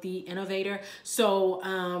of the innovator.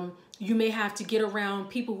 So you may have to get around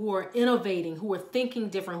people who are innovating, who are thinking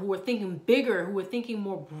different, who are thinking bigger, who are thinking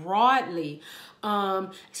more broadly,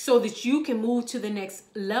 so that you can move to the next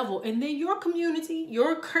level. And then your community,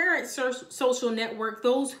 your current social network,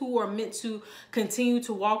 those who are meant to continue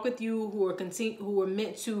to walk with you, who are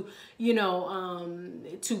meant to, you know,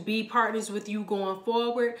 to be partners with you going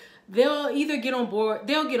forward, they'll either get on board,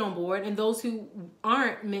 and those who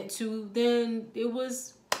aren't meant to, then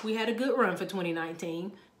we had a good run for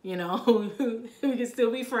 2019. You know, we can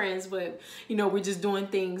still be friends, but, you know, we're just doing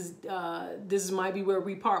things. This might be where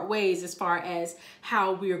we part ways as far as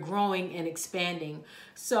how we're growing and expanding.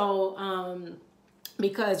 So,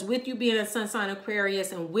 because with you being a sun sign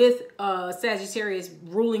Aquarius and with Sagittarius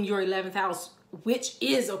ruling your 11th house, which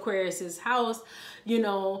is Aquarius's house, you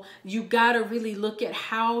know, you got to really look at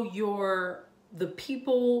how the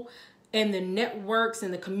people and the networks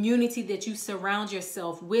and the community that you surround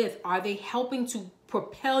yourself with, are they helping to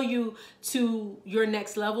propel you to your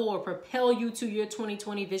next level or propel you to your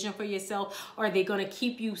 2020 vision for yourself? Or are they going to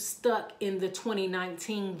keep you stuck in the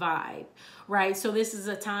 2019 vibe, right? So this is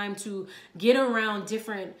a time to get around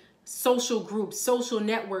different social groups, social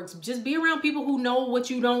networks. Just be around people who know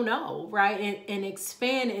what you don't know, right? And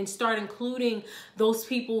expand and start including those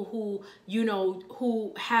people who, you know,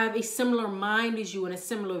 who have a similar mind as you and a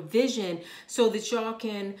similar vision, so that y'all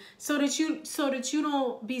can, so that you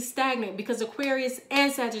don't be stagnant, because Aquarius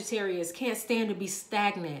and Sagittarius can't stand to be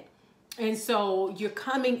stagnant. And so you're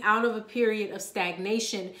coming out of a period of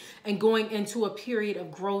stagnation and going into a period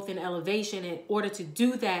of growth and elevation. In order to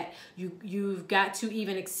do that, you've got to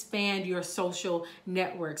even expand your social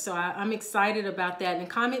network. So I'm excited about that. And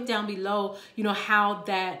comment down below, you know, how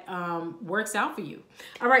that works out for you.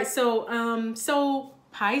 All right, so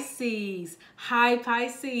Pisces. Hi,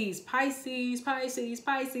 Pisces. Pisces.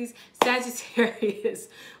 Sagittarius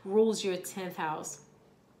rules your 10th house.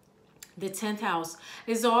 The 10th house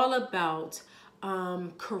is all about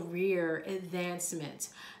career advancement.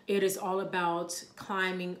 It is all about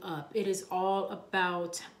climbing up. It is all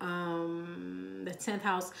about, the 10th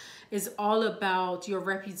house is all about your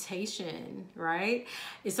reputation, right?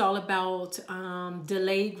 It's all about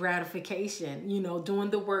delayed gratification, you know, doing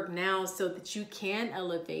the work now so that you can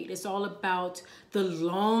elevate. It's all about the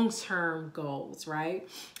long-term goals, right?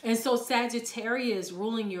 And so Sagittarius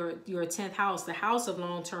ruling your 10th house, the house of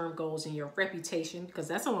long-term goals and your reputation, because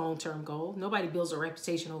that's a long-term goal. Nobody builds a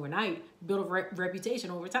reputation overnight. Build a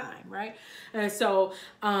reputation over time, right? And so,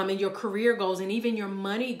 and your career goals and even your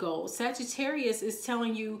money goals. Sagittarius is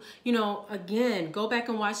telling you, you know, again, go back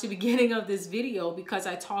and watch the beginning of this video, because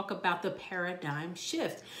I talk about the paradigm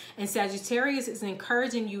shift. And Sagittarius is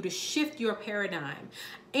encouraging you to shift your paradigm.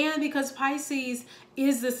 And because Pisces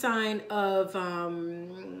is the sign of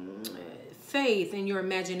faith and your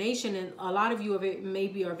imagination, and a lot of you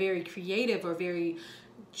maybe are very creative or very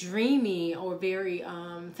dreamy or very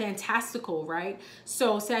fantastical, right?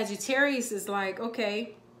 So Sagittarius is like,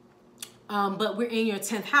 okay, but we're in your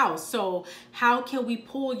 10th house. So how can we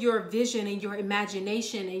pull your vision and your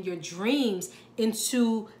imagination and your dreams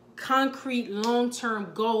into concrete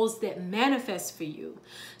long-term goals that manifest for you?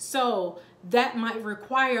 So that might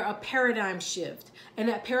require a paradigm shift. And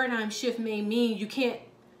that paradigm shift may mean you can't,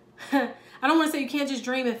 I don't want to say you can't just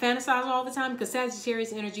dream and fantasize all the time, because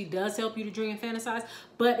Sagittarius energy does help you to dream and fantasize,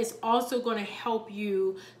 but it's also going to help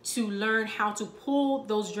you to learn how to pull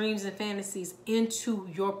those dreams and fantasies into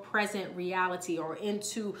your present reality or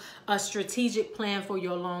into a strategic plan for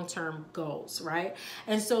your long-term goals, right?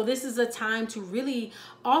 And so this is a time to really,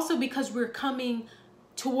 also because we're coming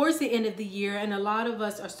towards the end of the year, and a lot of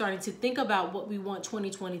us are starting to think about what we want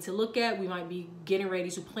 2020 to look at. We might be getting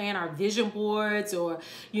ready to plan our vision boards or,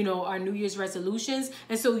 you know, our New Year's resolutions.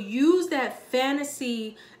 And so use that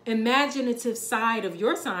fantasy, imaginative side of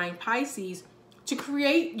your sign, Pisces, to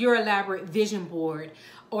create your elaborate vision board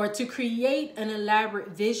or to create an elaborate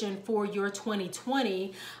vision for your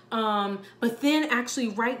 2020. But then actually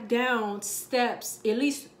write down steps, at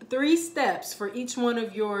least 3 steps for each one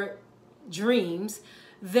of your dreams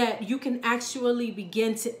that you can actually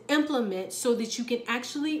begin to implement, so that you can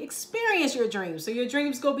actually experience your dreams. So your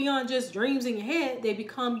dreams go beyond just dreams in your head. They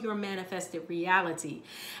become your manifested reality.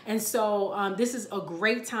 And so this is a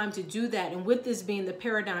great time to do that. And with this being the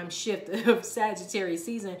paradigm shift of Sagittarius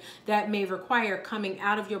season, that may require coming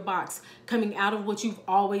out of your box, coming out of what you've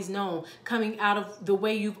always known, coming out of the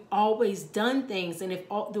way you've always done things. And if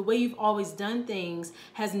the way you've always done things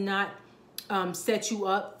has not set you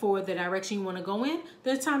up for the direction you want to go in,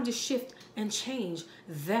 then it's time to shift and change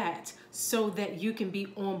that, so that you can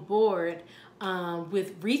be on board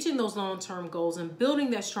with reaching those long-term goals and building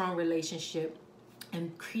that strong relationship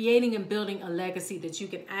and creating and building a legacy that you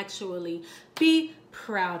can actually be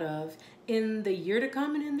proud of in the year to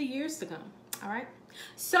come and in the years to come. All right.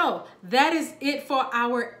 So that is it for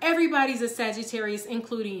our everybody's a Sagittarius,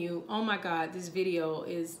 including you. Oh my God, this video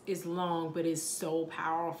is long, but is so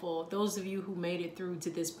powerful. Those of you who made it through to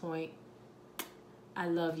this point, I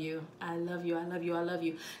love you. I love you. I love you. I love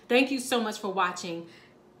you. Thank you so much for watching.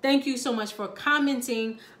 Thank you so much for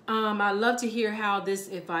commenting. I love to hear how this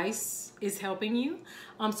advice is helping you.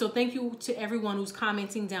 So thank you to everyone who's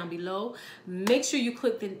commenting down below. Make sure you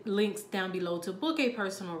click the links down below to book a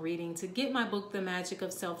personal reading, to get my book, The Magic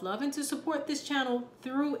of Self-Love, and to support this channel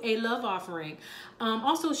through a love offering.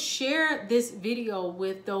 Also share this video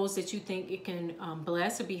with those that you think it can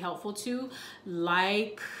bless or be helpful to.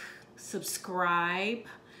 Like, subscribe,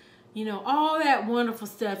 you know, all that wonderful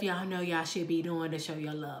stuff y'all know y'all should be doing to show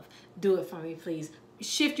your love. Do it for me, please.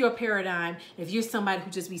 Shift your paradigm. If you're somebody who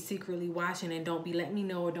just be secretly watching and don't be letting me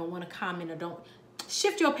know or don't want to comment or don't,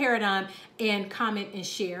 shift your paradigm and comment and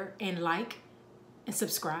share and like and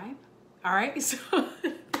subscribe. All right, so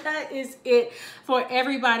that is it for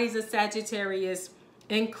everybody's a Sagittarius,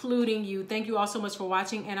 including you. Thank you all so much for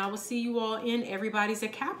watching, and I will see you all in Everybody's a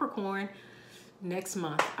Capricorn next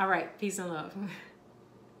month. All right, peace and love.